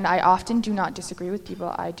them, and I often do not disagree with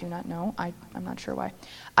people I do not know. I'm not sure why.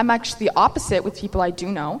 I'm actually the opposite with people I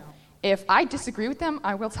do know. If I disagree with them,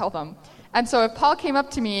 I will tell them. And so if Paul came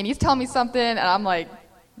up to me and he's telling me something, and I'm like,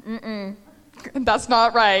 that's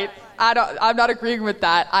not right. I'm not agreeing with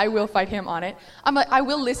that. I will fight him on it. I'm like, I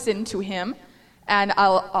will listen to him, and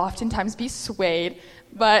I'll oftentimes be swayed.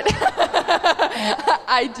 But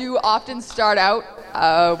I do often start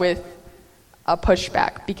out with a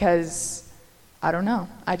pushback because I don't know.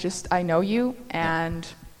 I know you, and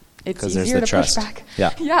it's easier to push back.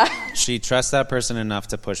 Yeah. Yeah. She trusts that person enough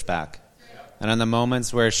to push back. And on the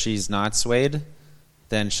moments where she's not swayed,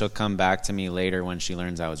 then she'll come back to me later when she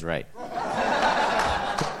learns I was right.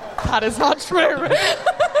 That is not true.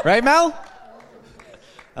 Right, Mel?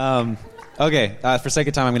 Okay, for sake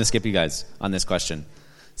of time, I'm going to skip you guys on this question.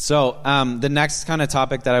 So the next kind of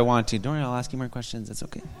topic that I want to... Don't worry, I'll ask you more questions. It's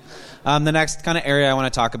okay. The next kind of area I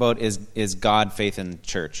want to talk about is God, faith, and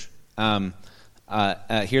church.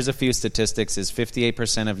 Here's a few statistics. Is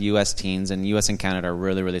 58% of U.S. teens, and U.S. and Canada are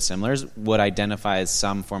really, really similar, would identify as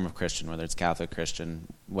some form of Christian, whether it's Catholic, Christian,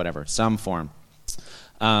 whatever, some form.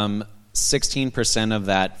 16% of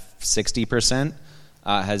that 60%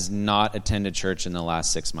 has not attended church in the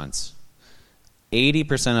last 6 months.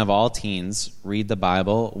 80% of all teens read the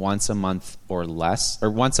Bible once a month or less,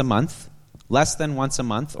 or once a month, less than once a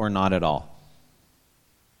month, or not at all.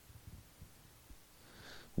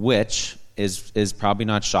 Which is probably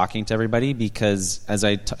not shocking to everybody, because as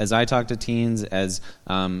I talk to teens,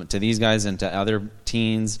 to these guys and to other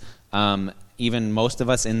teens, even most of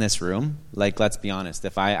us in this room, like, let's be honest,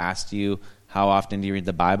 if I asked you how often do you read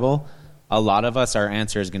the Bible, a lot of us, our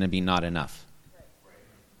answer is going to be not enough.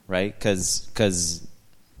 Right? Because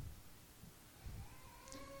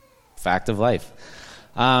fact of life.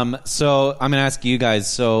 So I'm going to ask you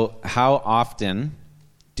guys, so how often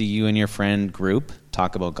do you and your friend group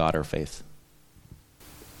talk about God or faith?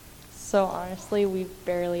 So honestly, we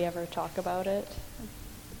barely ever talk about it.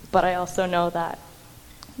 But I also know that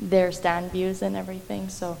their stand views and everything,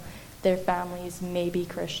 so their families may be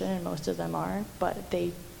Christian, and most of them are, but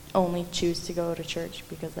they only choose to go to church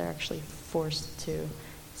because they're actually forced to.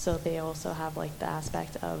 So they also have like the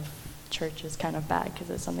aspect of church is kind of bad because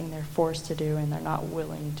it's something they're forced to do and they're not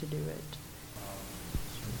willing to do it.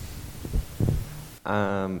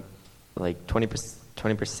 Like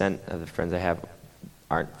 20% of the friends I have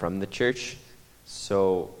aren't from the church.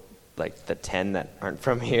 So like the 10 that aren't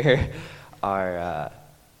from here are,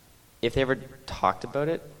 if they ever talked about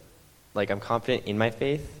it, like I'm confident in my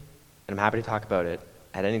faith and I'm happy to talk about it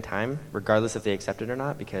at any time, regardless if they accept it or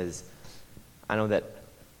not, because I know that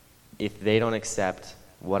if they don't accept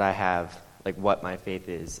what I have, like what my faith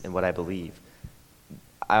is and what I believe,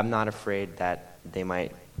 I'm not afraid that they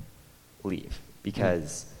might leave,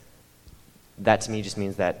 because that to me just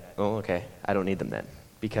means that, oh, okay, I don't need them then.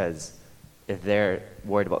 Because if they're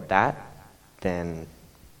worried about that, then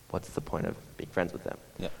what's the point of being friends with them?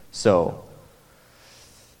 Yeah. So,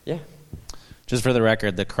 yeah. Just for the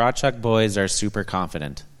record, the Krawchuk boys are super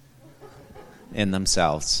confident in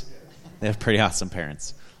themselves. They have pretty awesome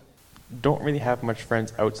parents. Don't really have much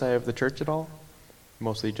friends outside of the church at all.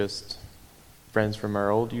 Mostly just friends from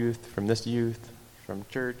our old youth, from this youth, from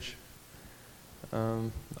church.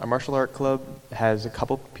 Our martial art club has a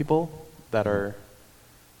couple people that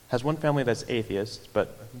has one family that's atheist,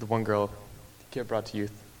 but the one girl get brought to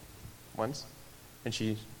youth once, and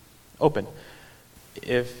she's open.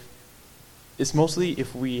 It's mostly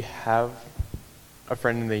if we have a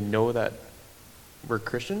friend and they know that we're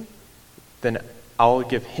Christian, then I'll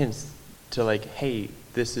give hints to like, hey,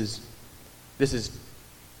 this is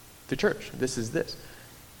the church. This is this.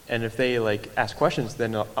 And if they like ask questions,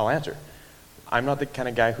 then I'll answer. I'm not the kind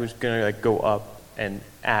of guy who's gonna like go up and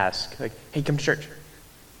ask, like, hey, come to church.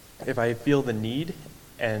 If I feel the need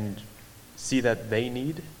and see that they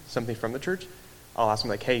need something from the church, I'll ask them,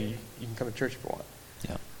 like, hey, you can come to church if you want.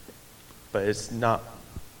 Yeah. But it's not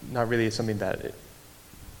really something that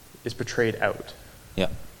is portrayed out. Yeah.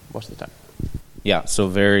 Most of the time. Yeah,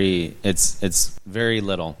 so it's very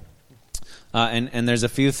little. And there's a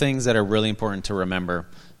few things that are really important to remember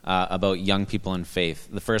about young people in faith.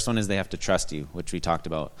 The first one is they have to trust you, which we talked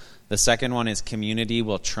about. The second one is community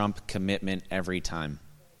will trump commitment every time.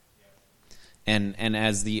 And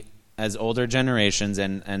as older generations,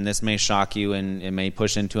 and this may shock you and it may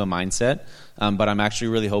push into a mindset, but I'm actually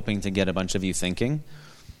really hoping to get a bunch of you thinking.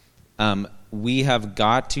 We have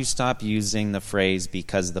got to stop using the phrase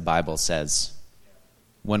 "because the Bible says"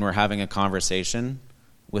 when we're having a conversation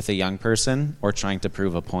with a young person or trying to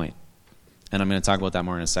prove a point. And I'm going to talk about that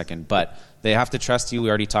more in a second. But they have to trust you. We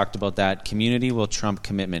already talked about that. Community will trump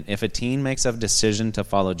commitment. If a teen makes a decision to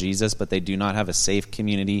follow Jesus, but they do not have a safe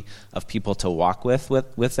community of people to walk with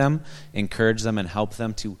them, encourage them and help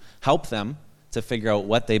them to figure out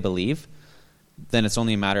what they believe, then it's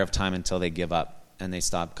only a matter of time until they give up and they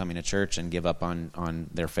stop coming to church and give up on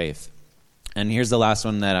their faith. And here's the last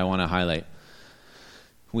one that I want to highlight.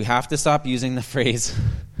 We have to stop using the phrase,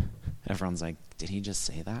 everyone's like, did he just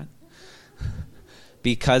say that?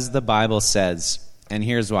 Because the Bible says, and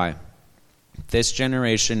here's why. This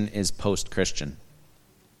generation is post-Christian.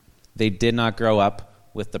 They did not grow up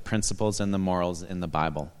with the principles and the morals in the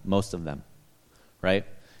Bible, most of them, right?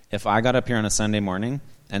 If I got up here on a Sunday morning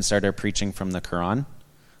and started preaching from the Quran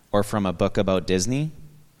or from a book about Disney,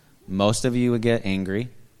 most of you would get angry.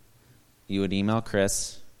 You would email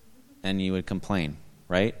Chris and you would complain,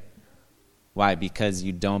 right? Why? Because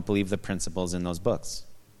you don't believe the principles in those books.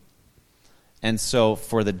 And so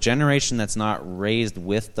for the generation that's not raised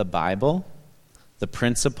with the Bible, the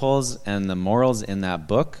principles and the morals in that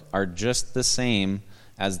book are just the same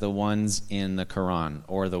as the ones in the Quran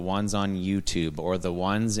or the ones on YouTube or the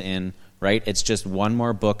ones in, right? It's just one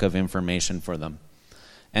more book of information for them.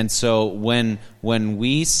 And so when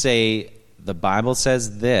we say the Bible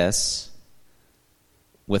says this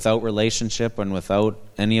without relationship and without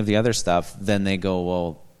any of the other stuff, then they go,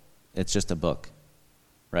 well, it's just a book,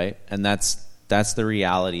 right? And that's the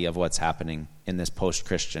reality of what's happening in this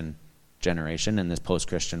post-Christian generation, in this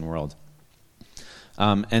post-Christian world.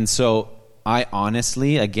 And so I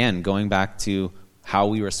honestly, again, going back to how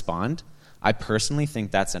we respond, I personally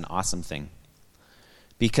think that's an awesome thing.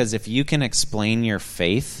 Because if you can explain your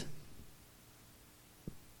faith,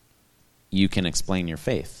 you can explain your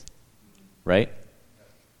faith, right?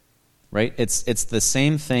 Right? It's the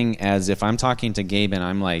same thing as if I'm talking to Gabe and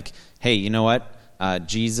I'm like, hey, you know what?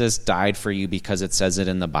 Jesus died for you because it says it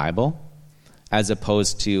in the Bible, as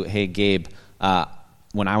opposed to, hey, Gabe,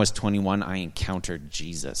 when I was 21, I encountered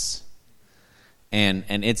Jesus. And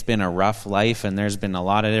it's been a rough life, and there's been a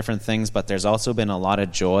lot of different things, but there's also been a lot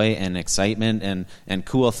of joy and excitement and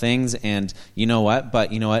cool things. And you know what?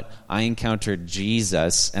 But you know what? I encountered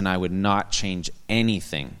Jesus, and I would not change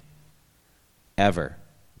anything ever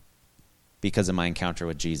because of my encounter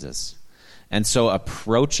with Jesus. And so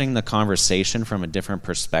approaching the conversation from a different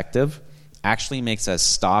perspective actually makes us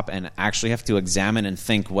stop and actually have to examine and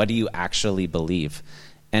think, what do you actually believe?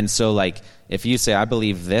 And so, like, if you say, I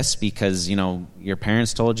believe this because, you know, your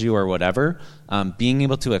parents told you or whatever, being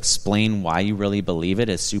able to explain why you really believe it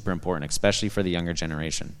is super important, especially for the younger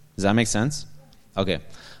generation. Does that make sense? Okay.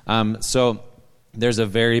 So there's a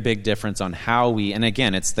very big difference on how we, and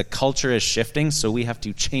again, it's the culture is shifting, so we have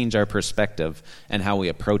to change our perspective and how we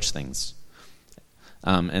approach things.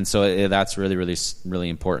 And so that's really, really, really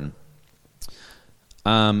important.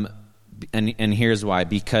 And here's why.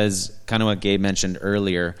 Because kind of what Gabe mentioned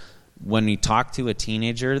earlier, when we talk to a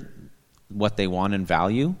teenager, what they want and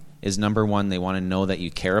value is, number one, they want to know that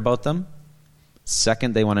you care about them.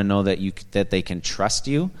 Second, they want to know that they can trust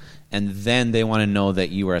you. And then they want to know that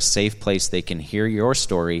you are a safe place they can hear your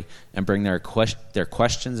story and bring their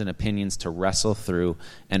questions and opinions to wrestle through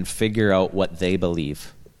and figure out what they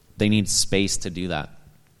believe. They need space to do that.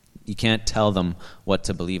 You can't tell them what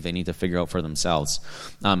to believe. They need to figure out for themselves.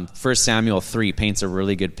 1 Samuel 3 paints a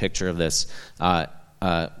really good picture of this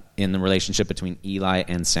in the relationship between Eli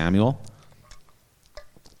and Samuel.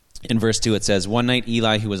 In verse 2 it says, one night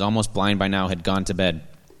Eli, who was almost blind by now, had gone to bed.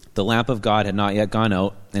 The lamp of God had not yet gone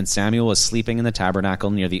out, and Samuel was sleeping in the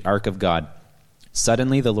tabernacle near the ark of God.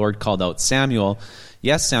 Suddenly the Lord called out, Samuel.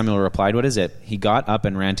 Yes, Samuel replied, what is it? He got up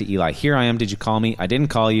and ran to Eli. Here I am, did you call me? I didn't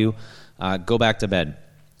call you. Go back to bed.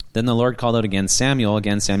 Then the Lord called out again, Samuel.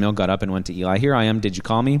 Again, Samuel got up and went to Eli. Here I am, did you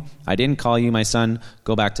call me? I didn't call you, my son.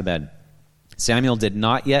 Go back to bed. Samuel did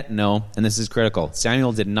not yet know, and this is critical,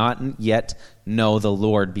 Samuel did not yet know the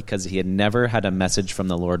Lord because he had never had a message from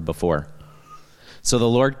the Lord before. So the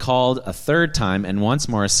Lord called a third time, and once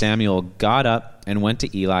more Samuel got up and went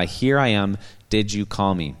to Eli. Here I am, did you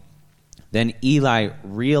call me? Then Eli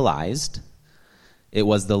realized it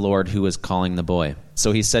was the Lord who was calling the boy.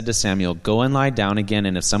 So he said to Samuel, go and lie down again,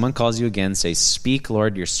 and if someone calls you again, say, speak,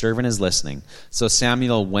 Lord, your servant is listening. So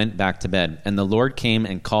Samuel went back to bed, and the Lord came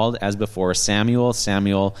and called as before, Samuel,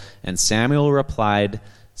 Samuel, and Samuel replied,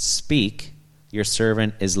 speak, your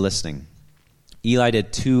servant is listening. Eli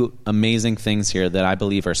did two amazing things here that I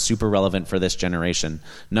believe are super relevant for this generation.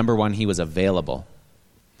 Number one, he was available.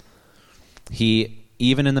 He,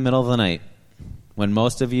 even in the middle of the night, when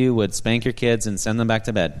most of you would spank your kids and send them back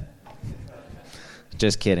to bed.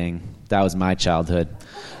 Just kidding. That was my childhood.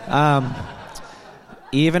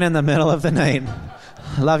 Even in the middle of the night,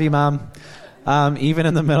 love you, Mom. Even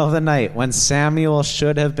in the middle of the night, when Samuel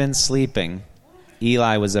should have been sleeping,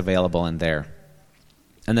 Eli was available and there.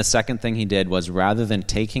 And the second thing he did was, rather than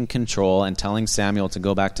taking control and telling Samuel to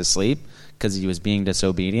go back to sleep because he was being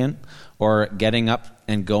disobedient, or getting up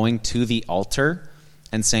and going to the altar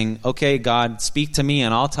and saying, okay, God, speak to me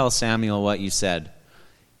and I'll tell Samuel what you said,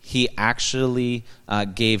 he actually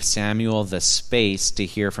gave Samuel the space to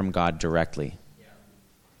hear from God directly.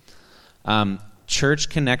 Church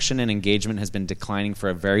connection and engagement has been declining for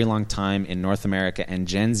a very long time in North America, and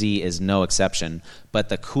Gen Z is no exception. But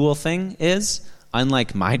the cool thing is,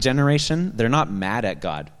 unlike my generation, they're not mad at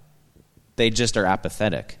God. They just are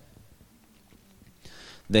apathetic.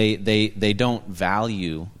 They don't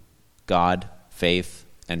value God, faith,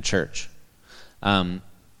 and church.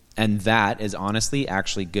 And that is honestly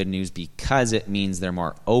actually good news, because it means they're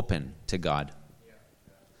more open to God.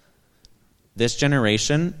 This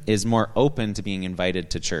generation is more open to being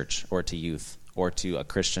invited to church or to youth or to a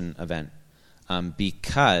Christian event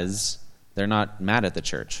because they're not mad at the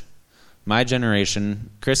church. My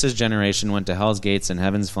generation, Chris's generation, went to Hell's Gates and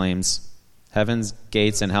Heaven's Flames. Heaven's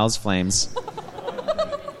Gates and Hell's Flames.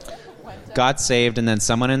 Got saved, and then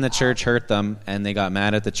someone in the church hurt them, and they got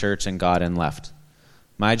mad at the church and got and left.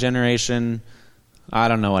 My generation, I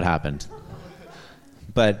don't know what happened.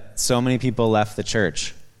 But so many people left the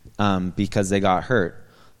church because they got hurt.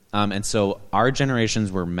 And so our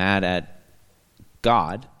generations were mad at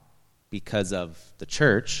God because of the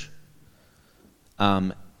church.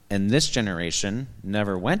 And this generation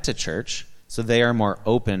never went to church, so they are more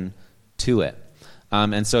open to it.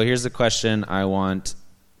 And so here's the question I want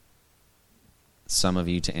some of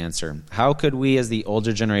you to answer. How could we as the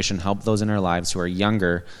older generation help those in our lives who are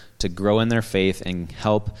younger to grow in their faith and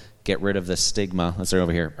help get rid of the stigma, let's start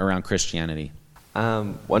over here, around Christianity?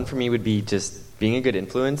 One for me would be just being a good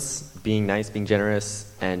influence, being nice, being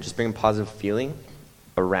generous, and just bringing a positive feeling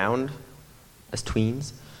around as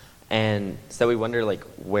tweens. And so we wonder, like,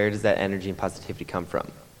 where does that energy and positivity come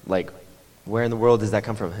from? Like, where in the world does that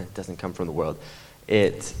come from? It doesn't come from the world.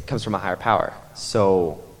 It comes from a higher power.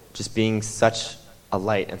 So just being such a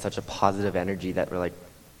light and such a positive energy that we're like,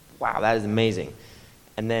 wow, that is amazing.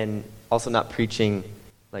 And then also not preaching,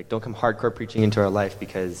 like, don't come hardcore preaching into our life,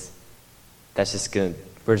 because that's just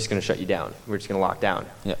we're just gonna shut you down. We're just gonna lock down.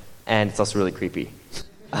 Yeah. And it's also really creepy.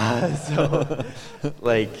 So,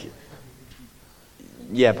 like,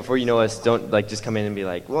 yeah, before you know us, don't, like, just come in and be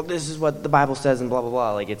like, well, this is what the Bible says and blah, blah,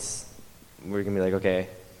 blah. Like, we're gonna be like, okay,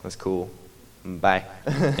 that's cool. Bye.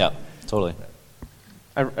 Yeah, totally.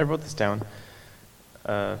 I wrote this down.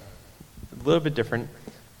 A little bit different.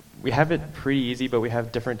 We have it pretty easy, but we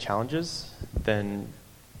have different challenges than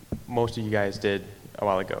most of you guys did a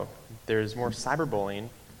while ago. There's more cyberbullying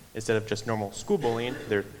instead of just normal school bullying.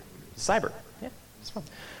 There's cyber. Yeah, it's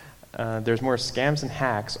fun. There's more scams and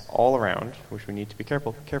hacks all around, which we need to be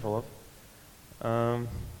careful of.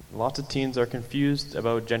 Lots of teens are confused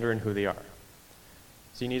about gender and who they are.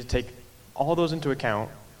 So you need to take all those into account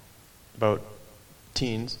about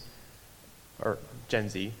teens or Gen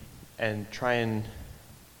Z and try and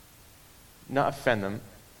not offend them.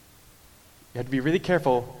 You have to be really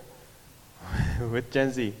careful with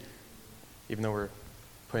Gen Z, even though we're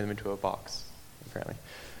putting them into a box, apparently.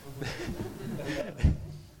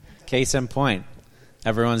 Case in point,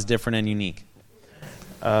 everyone's different and unique.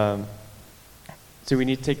 So we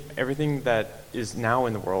need to take everything that is now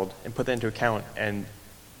in the world and put that into account. And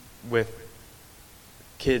with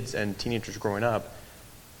kids and teenagers growing up,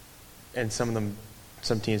 and some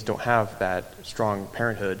teens don't have that strong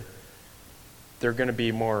parenthood, they're going to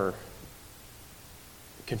be more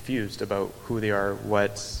confused about who they are,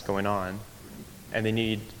 what's going on, and they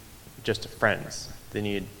need just friends. They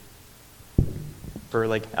need, for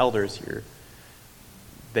like elders here,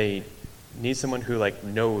 they need someone who like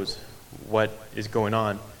knows what is going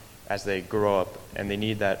on as they grow up, and they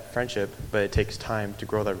need that friendship, but it takes time to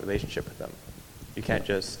grow that relationship with them. You can't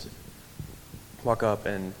just walk up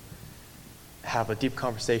and have a deep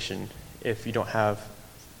conversation if you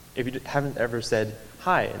haven't ever said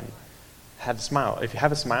hi and have a smile. If you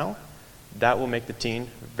have a smile, that will make the teen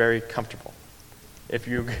very comfortable. If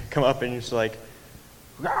you come up and you're just like,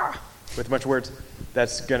 "Rah!" with a bunch of words, you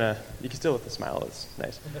can still with a smile, it's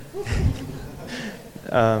nice.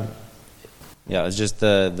 Yeah, it's just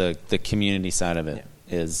the community side of it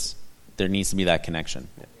is there needs to be that connection.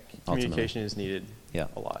 Yeah. Communication is needed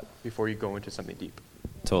a lot before you go into something deep.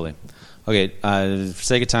 Totally. Okay, for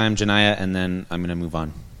sake of time, Janiyah, and then I'm going to move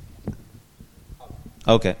on.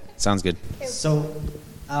 Okay, sounds good. So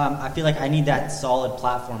I feel like I need that solid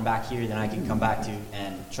platform back here that I can come back to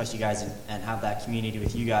and trust you guys and have that community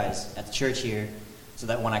with you guys at the church here, so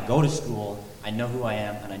that when I go to school, I know who I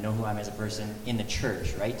am and I know who I am as a person in the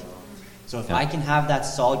church, right? So if I can have that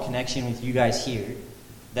solid connection with you guys here,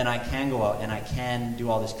 then I can go out and I can do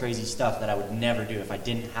all this crazy stuff that I would never do if I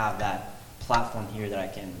didn't have that platform here that I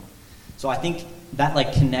can. So I think that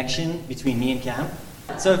like connection between me and Cam.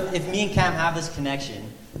 So if me and Cam have this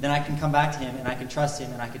connection, then I can come back to him and I can trust him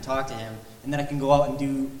and I can talk to him, and then I can go out and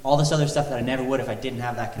do all this other stuff that I never would if I didn't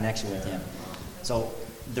have that connection with him. So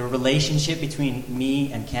the relationship between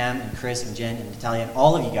me and Cam and Chris and Jen and Natalia and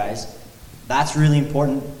all of you guys, that's really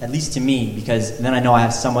important, at least to me, because then I know I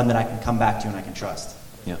have someone that I can come back to and I can trust.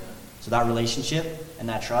 Yeah. So that relationship and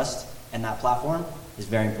that trust and that platform is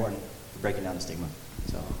very important for breaking down the stigma.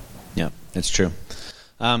 So. Yeah, it's true.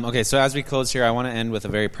 Okay, so as we close here, I want to end with a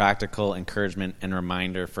very practical encouragement and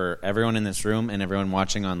reminder for everyone in this room and everyone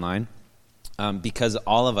watching online. Because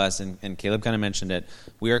all of us, and Caleb kind of mentioned it,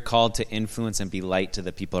 we are called to influence and be light to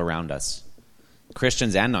the people around us,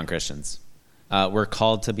 Christians and non-Christians. We're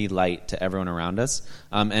called to be light to everyone around us.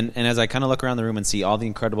 And as I kind of look around the room and see all the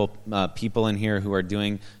incredible people in here who are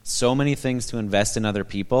doing so many things to invest in other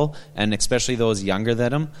people, and especially those younger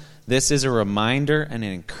than them, this is a reminder and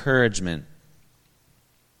an encouragement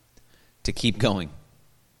to keep going.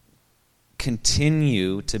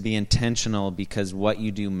 Continue to be intentional, because what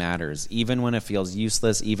you do matters. Even when it feels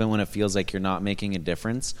useless, even when it feels like you're not making a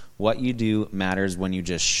difference, what you do matters when you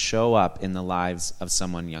just show up in the lives of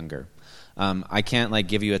someone younger. I can't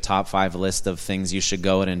give you a top 5 list of things you should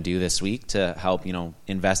go out and do this week to help,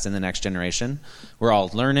 invest in the next generation. We're all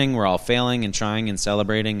learning, we're all failing and trying and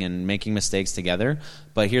celebrating and making mistakes together.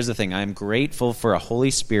 But here's the thing, I'm grateful for a Holy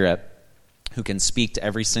Spirit who can speak to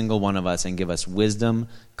every single one of us and give us wisdom,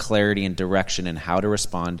 clarity, and direction in how to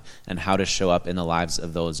respond and how to show up in the lives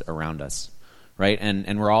of those around us. Right?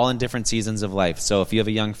 And we're all in different seasons of life. So if you have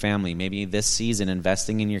a young family, maybe this season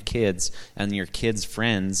investing in your kids and your kids'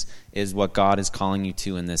 friends is what God is calling you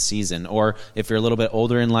to in this season. Or if you're a little bit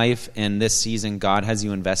older in life and this season God has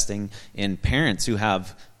you investing in parents who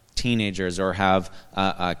have teenagers or have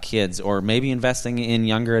kids, or maybe investing in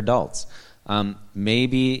younger adults.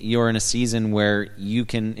 Maybe you're in a season where you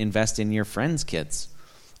can invest in your friends' kids.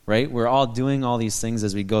 Right? We're all doing all these things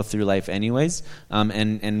as we go through life anyways.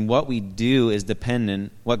 And what we do is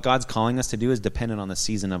dependent, what God's calling us to do is dependent on the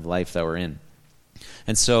season of life that we're in.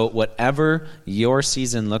 And so whatever your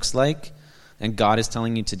season looks like and God is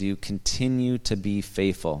telling you to do, continue to be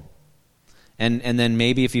faithful. And then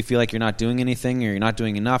maybe if you feel like you're not doing anything or you're not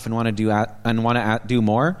doing enough and want to do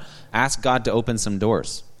more, ask God to open some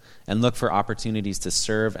doors. And look for opportunities to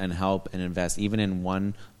serve and help and invest, even in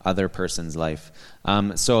one other person's life.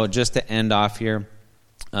 So just to end off here,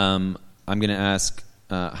 I'm going to ask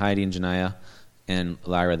Heidi and Janiyah and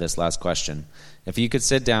Lyra this last question. If you could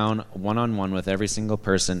sit down one-on-one with every single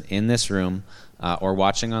person in this room or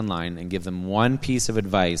watching online and give them one piece of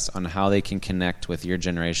advice on how they can connect with your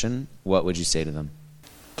generation, what would you say to them?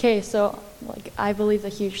 Okay, so I believe the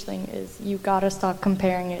huge thing is you gotta stop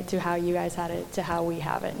comparing it to how you guys had it to how we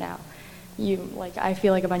have it now. I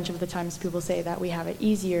feel like a bunch of the times people say that we have it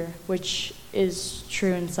easier, which is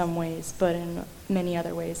true in some ways, but in many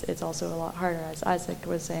other ways it's also a lot harder. As Isaac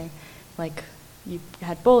was saying, you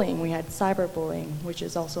had bullying, we had cyberbullying, which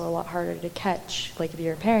is also a lot harder to catch, if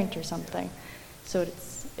you're a parent or something. So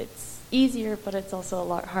it's easier, but it's also a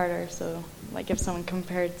lot harder. So if someone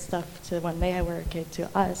compared stuff to when they were a kid to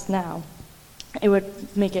us now, it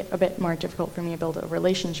would make it a bit more difficult for me to build a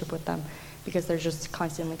relationship with them, because they're just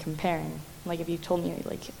constantly comparing. If you told me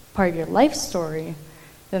part of your life story,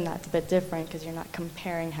 then that's a bit different, because you're not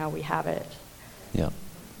comparing how we have it.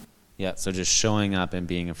 Yeah, so just showing up and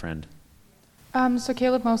being a friend. So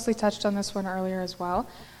Caleb mostly touched on this one earlier as well,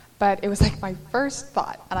 but it was my first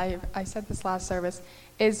thought, and I said this last service,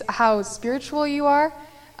 is how spiritual you are.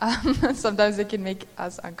 Sometimes it can make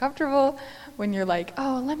us uncomfortable when you're like,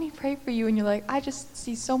 oh, let me pray for you. And you're like, I just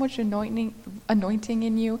see so much anointing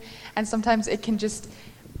in you. And sometimes it can just,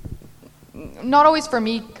 not always for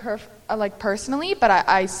me, like personally, but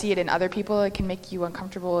I see it in other people. It can make you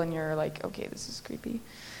uncomfortable and you're like, okay, this is creepy.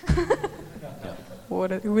 Who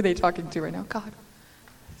are they talking to right now? God,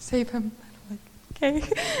 save him. I'm like, okay.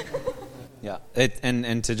 Yeah,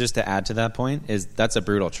 and to add to that point is that's a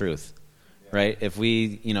brutal truth, right? If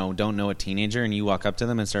we don't know a teenager and you walk up to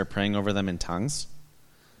them and start praying over them in tongues,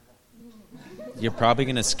 you're probably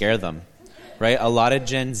going to scare them, right? A lot of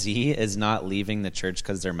Gen Z is not leaving the church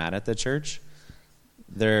because they're mad at the church.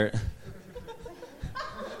 They're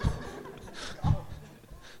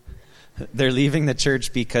leaving the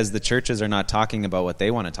church because the churches are not talking about what they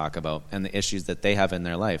want to talk about and the issues that they have in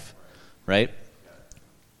their life, right?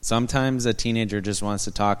 Sometimes a teenager just wants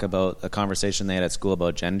to talk about a conversation they had at school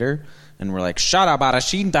about gender, and we're like, shut up,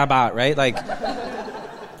 right? Like,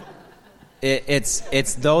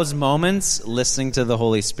 it's those moments listening to the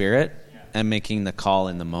Holy Spirit and making the call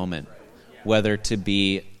in the moment, whether to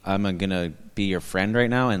be, I'm going to be your friend right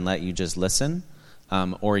now and let you just listen,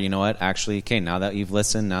 or you know what, actually, okay, now that you've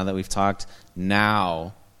listened, now that we've talked,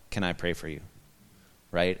 now can I pray for you?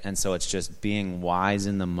 Right? And so it's just being wise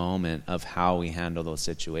in the moment of how we handle those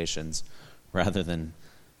situations rather than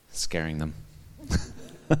scaring them.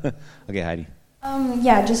 Okay, Heidi.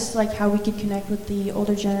 Yeah, just like how we could connect with the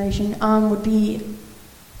older generation would be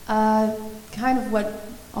kind of what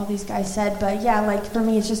all these guys said. But yeah, like for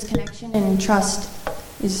me, it's just connection and trust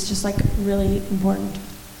is just like really important.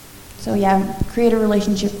 So yeah, create a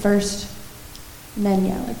relationship first. And then,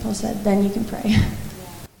 yeah, like Paul said, then you can pray.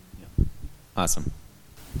 Awesome.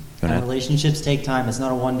 And relationships take time. It's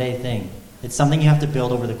not a one-day thing. It's something you have to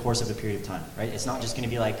build over the course of a period of time, right? It's not just going to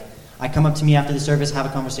be like, I come up to me after the service, have a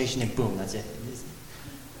conversation, and boom, that's it. It's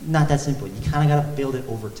not that simple. You kind of got to build it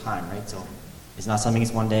over time, right? So it's not something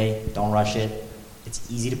it's one day. Don't rush it.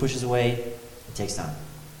 It's easy to push us away. It takes time.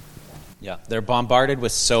 Yeah, they're bombarded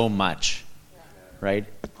with so much, right?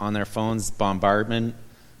 On their phones, bombardment,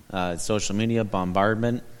 social media,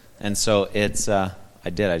 bombardment. And so it's, I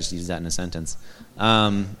just used that in a sentence.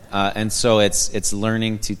 And so it's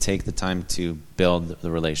learning to take the time to build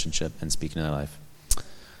the relationship and speak into their life.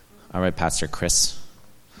 All right, Pastor Chris.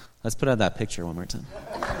 Let's put out that picture one more time.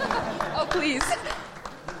 Oh, please.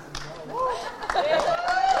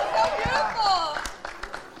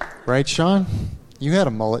 Right, Sean? You had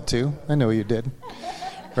a mullet too. I know you did.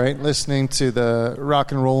 Right? Listening to the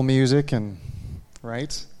rock and roll music and,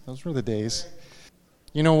 right? Those were the days.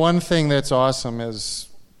 You know, one thing that's awesome is,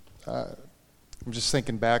 I'm just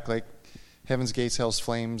thinking back, like Heaven's Gates, Hell's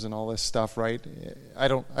Flames, and all this stuff, right? I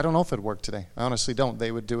don't know if it'd work today. I honestly don't.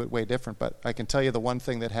 They would do it way different. But I can tell you the one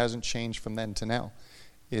thing that hasn't changed from then to now.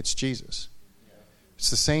 It's Jesus. It's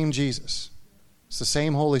the same Jesus. It's the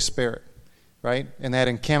same Holy Spirit, right? And that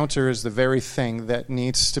encounter is the very thing that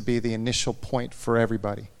needs to be the initial point for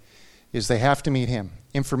everybody, is they have to meet Him.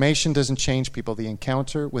 Information doesn't change people. The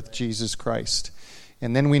encounter with Jesus Christ.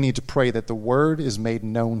 And then we need to pray that the Word is made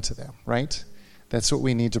known to them, right? That's what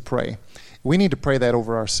we need to pray. We need to pray that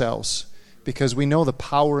over ourselves because we know the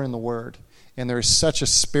power in the Word. And there is such a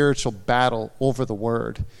spiritual battle over the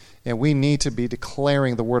Word. And we need to be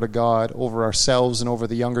declaring the Word of God over ourselves and over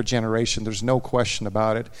the younger generation. There's no question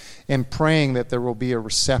about it. And praying that there will be a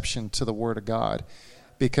reception to the Word of God.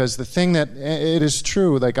 Because the thing that, it is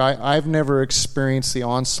true, like I've never experienced the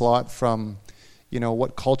onslaught from,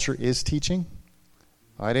 what culture is teaching.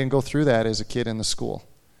 I didn't go through that as a kid in the school,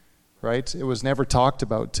 right? It was never talked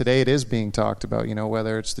about. Today it is being talked about,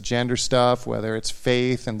 whether it's the gender stuff, whether it's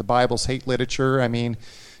faith and the Bible's hate literature. I mean,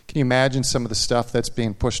 can you imagine some of the stuff that's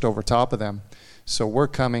being pushed over top of them? So we're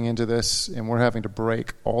coming into this and we're having to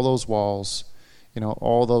break all those walls,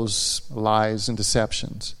 all those lies and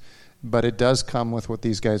deceptions. But it does come with what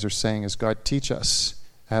these guys are saying is God, teach us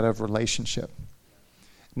out of relationship.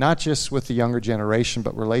 Not just with the younger generation,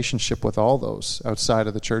 but relationship with all those outside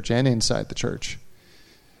of the church and inside the church.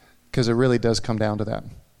 Because it really does come down to that,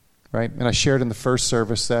 right? And I shared in the first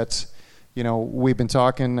service that, we've been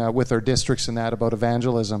talking with our districts and that about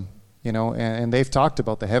evangelism, and they've talked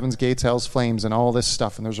about the Heaven's Gates, Hell's Flames, and all this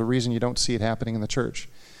stuff. And there's a reason you don't see it happening in the church.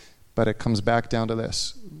 But it comes back down to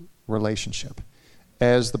this, relationship.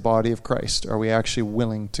 As the body of Christ, are we actually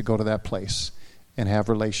willing to go to that place and have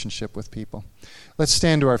relationship with people? Let's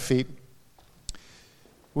stand to our feet.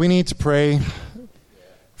 We need to pray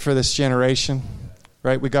for this generation,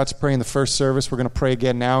 right? We got to pray in the first service. We're going to pray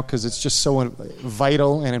again now because it's just so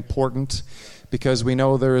vital and important because we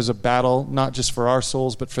know there is a battle not just for our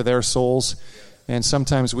souls but for their souls. And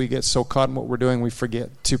sometimes we get so caught in what we're doing, we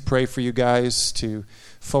forget to pray for you guys, to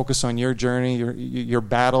focus on your journey, your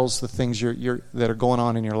battles, the things that are going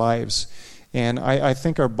on in your lives. And I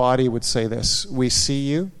think our body would say this: we see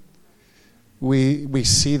you, we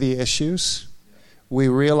see the issues, we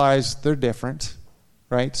realize they're different,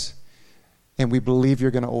 right? And we believe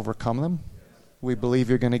you're going to overcome them. We believe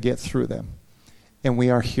you're going to get through them. And we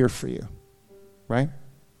are here for you, right?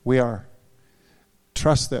 We are.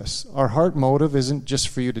 Trust this. Our heart motive isn't just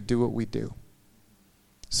for you to do what we do.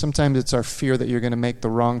 Sometimes it's our fear that you're going to make the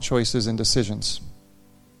wrong choices and decisions.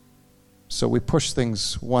 So we push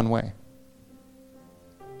things one way.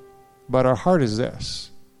 But our heart is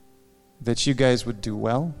this: that you guys would do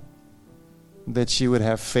well, that you would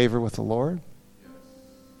have favor with the Lord,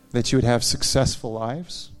 that you would have successful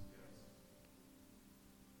lives.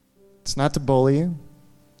 It's not to bully you.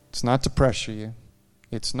 It's not to pressure you.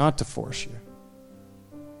 It's not to force you.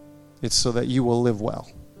 It's so that you will live well.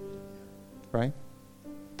 Right?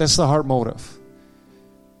 That's the heart motive.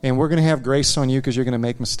 And we're going to have grace on you because you're going to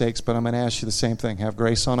make mistakes, but I'm going to ask you the same thing. Have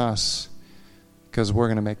grace on us because we're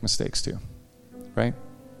going to make mistakes too. Right?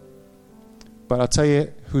 But I'll tell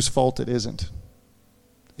you whose fault it isn't.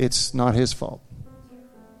 It's not his fault.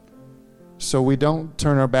 So we don't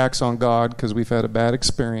turn our backs on God because we've had a bad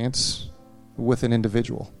experience with an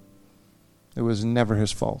individual. It was never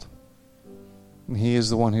his fault. And he is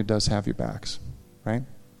the one who does have your backs, right?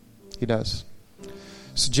 He does.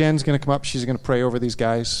 So Jen's going to come up. She's going to pray over these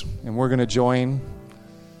guys, and we're going to join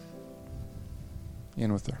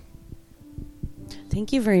in with her.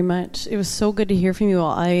 Thank you very much. It was so good to hear from you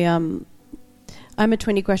all. I'm a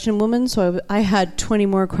 20-question woman, so I had 20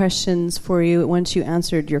 more questions for you once you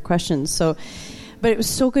answered your questions. But it was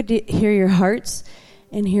so good to hear your hearts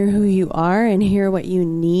and hear who you are and hear what you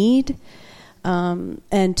need,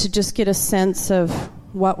 and to just get a sense of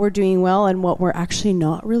what we're doing well and what we're actually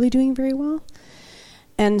not really doing very well.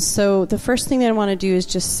 And so the first thing that I want to do is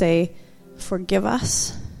just say, forgive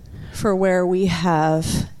us for where we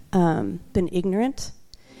have been ignorant,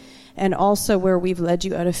 and also where we've led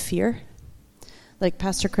you out of fear. Like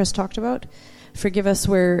Pastor Chris talked about, forgive us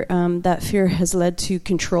where that fear has led to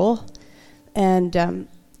control. And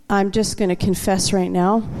I'm just going to confess right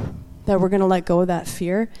now that we're going to let go of that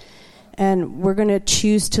fear. And we're going to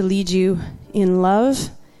choose to lead you in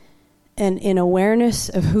love and in awareness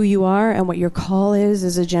of who you are and what your call is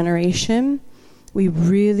as a generation. We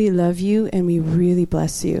really love you and we really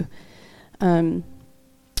bless you.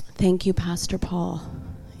 Thank you, Pastor Paul.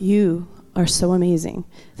 You are so amazing.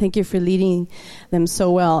 Thank you for leading them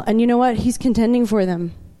so well. And you know what? He's contending for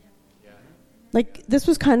them. Like, this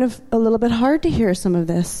was kind of a little bit hard to hear some of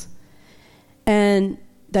this. And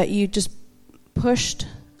that you just pushed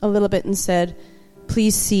a little bit and said,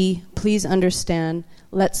 please see, please understand,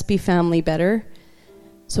 let's be family better.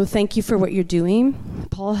 So thank you for what you're doing.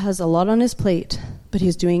 Paul has a lot on his plate, but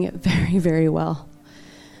he's doing it very, very well.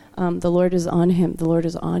 The Lord is on him. The Lord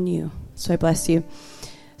is on you. So I bless you.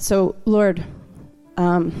 So, Lord,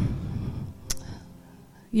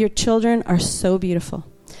 your children are so beautiful.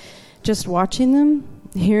 Just watching them,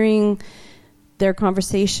 hearing their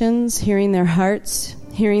conversations, hearing their hearts,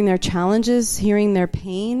 hearing their challenges, hearing their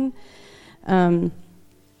pain. The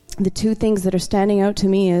two things that are standing out to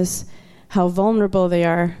me is how vulnerable they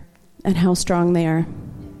are and how strong they are.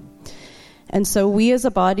 And so we as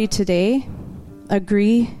a body today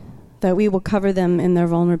agree that we will cover them in their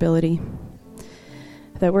vulnerability.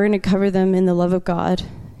 That we're going to cover them in the love of God,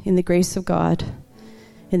 in the grace of God,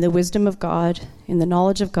 in the wisdom of God, in the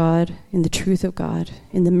knowledge of God, in the truth of God,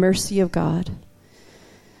 in the mercy of God.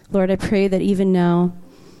 Lord, I pray that even now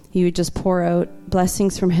you would just pour out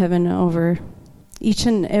blessings from heaven over each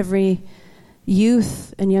and every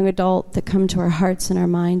youth and young adult that come to our hearts and our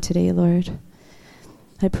mind today, Lord.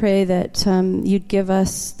 I pray that you'd give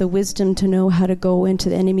us the wisdom to know how to go into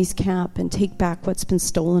the enemy's camp and take back what's been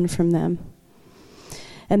stolen from them.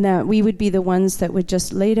 And that we would be the ones that would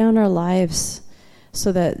just lay down our lives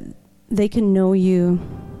so that they can know you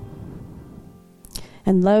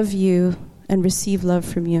and love you and receive love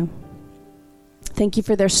from you. Thank you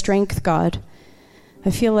for their strength, God.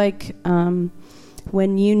 I feel like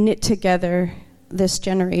when you knit together this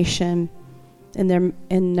generation in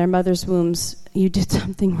their mother's wombs, you did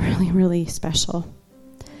something really, really special.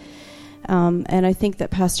 And I think that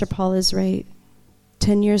Pastor Paul is right.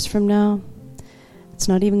 10 years from now, it's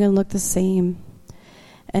not even going to look the same.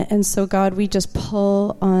 And so, God, we just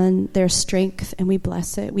pull on their strength and we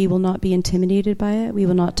bless it. We will not be intimidated by it. We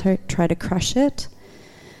will not try to crush it.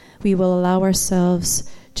 We will allow ourselves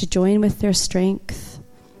to join with their strength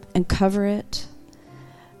and cover it.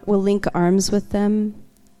 We'll link arms with them.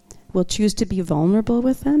 We'll choose to be vulnerable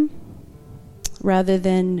with them rather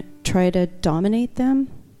than try to dominate them.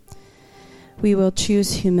 We will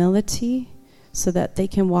choose humility so that they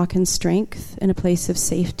can walk in strength in a place of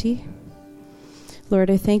safety. Lord,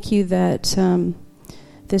 I thank you that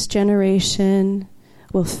this generation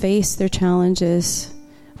will face their challenges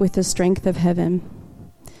with the strength of heaven,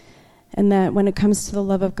 and that when it comes to the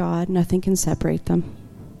love of God, nothing can separate them.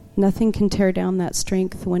 Nothing can tear down that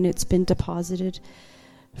strength when it's been deposited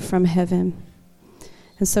from heaven.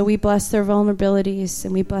 And so we bless their vulnerabilities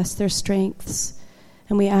and we bless their strengths,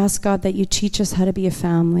 and we ask, God, that you teach us how to be a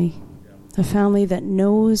family that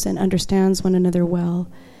knows and understands one another well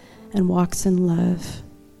and walks in love.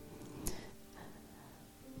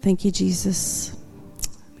 Thank you, Jesus.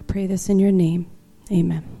 We pray this in your name.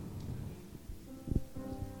 Amen.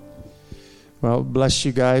 Well, bless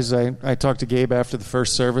you guys. I talked to Gabe after the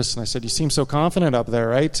first service, and I said, you seem so confident up there,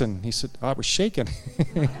 right? And he said, I was shaking,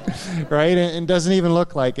 right? And doesn't even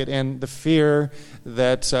look like it. And the fear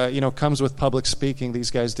that, comes with public speaking,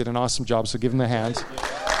 these guys did an awesome job, so give them a hand.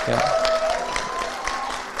 Yeah.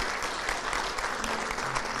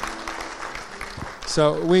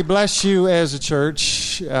 So we bless you as a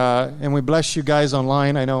church, and we bless you guys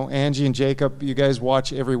online. I know Angie and Jacob, you guys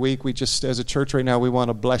watch every week. We just, as a church right now, we want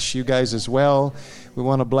to bless you guys as well. We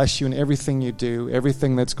want to bless you in everything you do,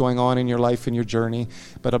 everything that's going on in your life and your journey.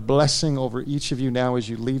 But a blessing over each of you now as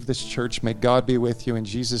you leave this church. May God be with you in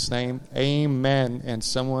Jesus' name. Amen. And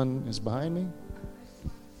someone is behind me.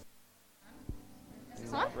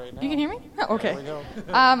 Right, you can hear me? Oh, okay.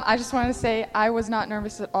 I just wanted to say I was not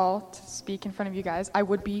nervous at all to speak in front of you guys. I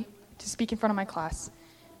would be to speak in front of my class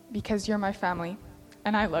because you're my family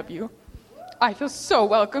and I love you. I feel so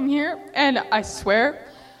welcome here, and I swear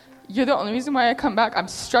you're the only reason why I come back. I'm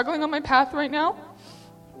struggling on my path right now,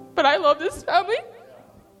 but I love this family.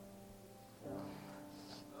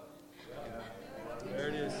 There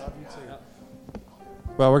it is. Love you too.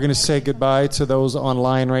 Well, we're going to say goodbye to those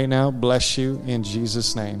online right now. Bless you in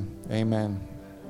Jesus' name. Amen.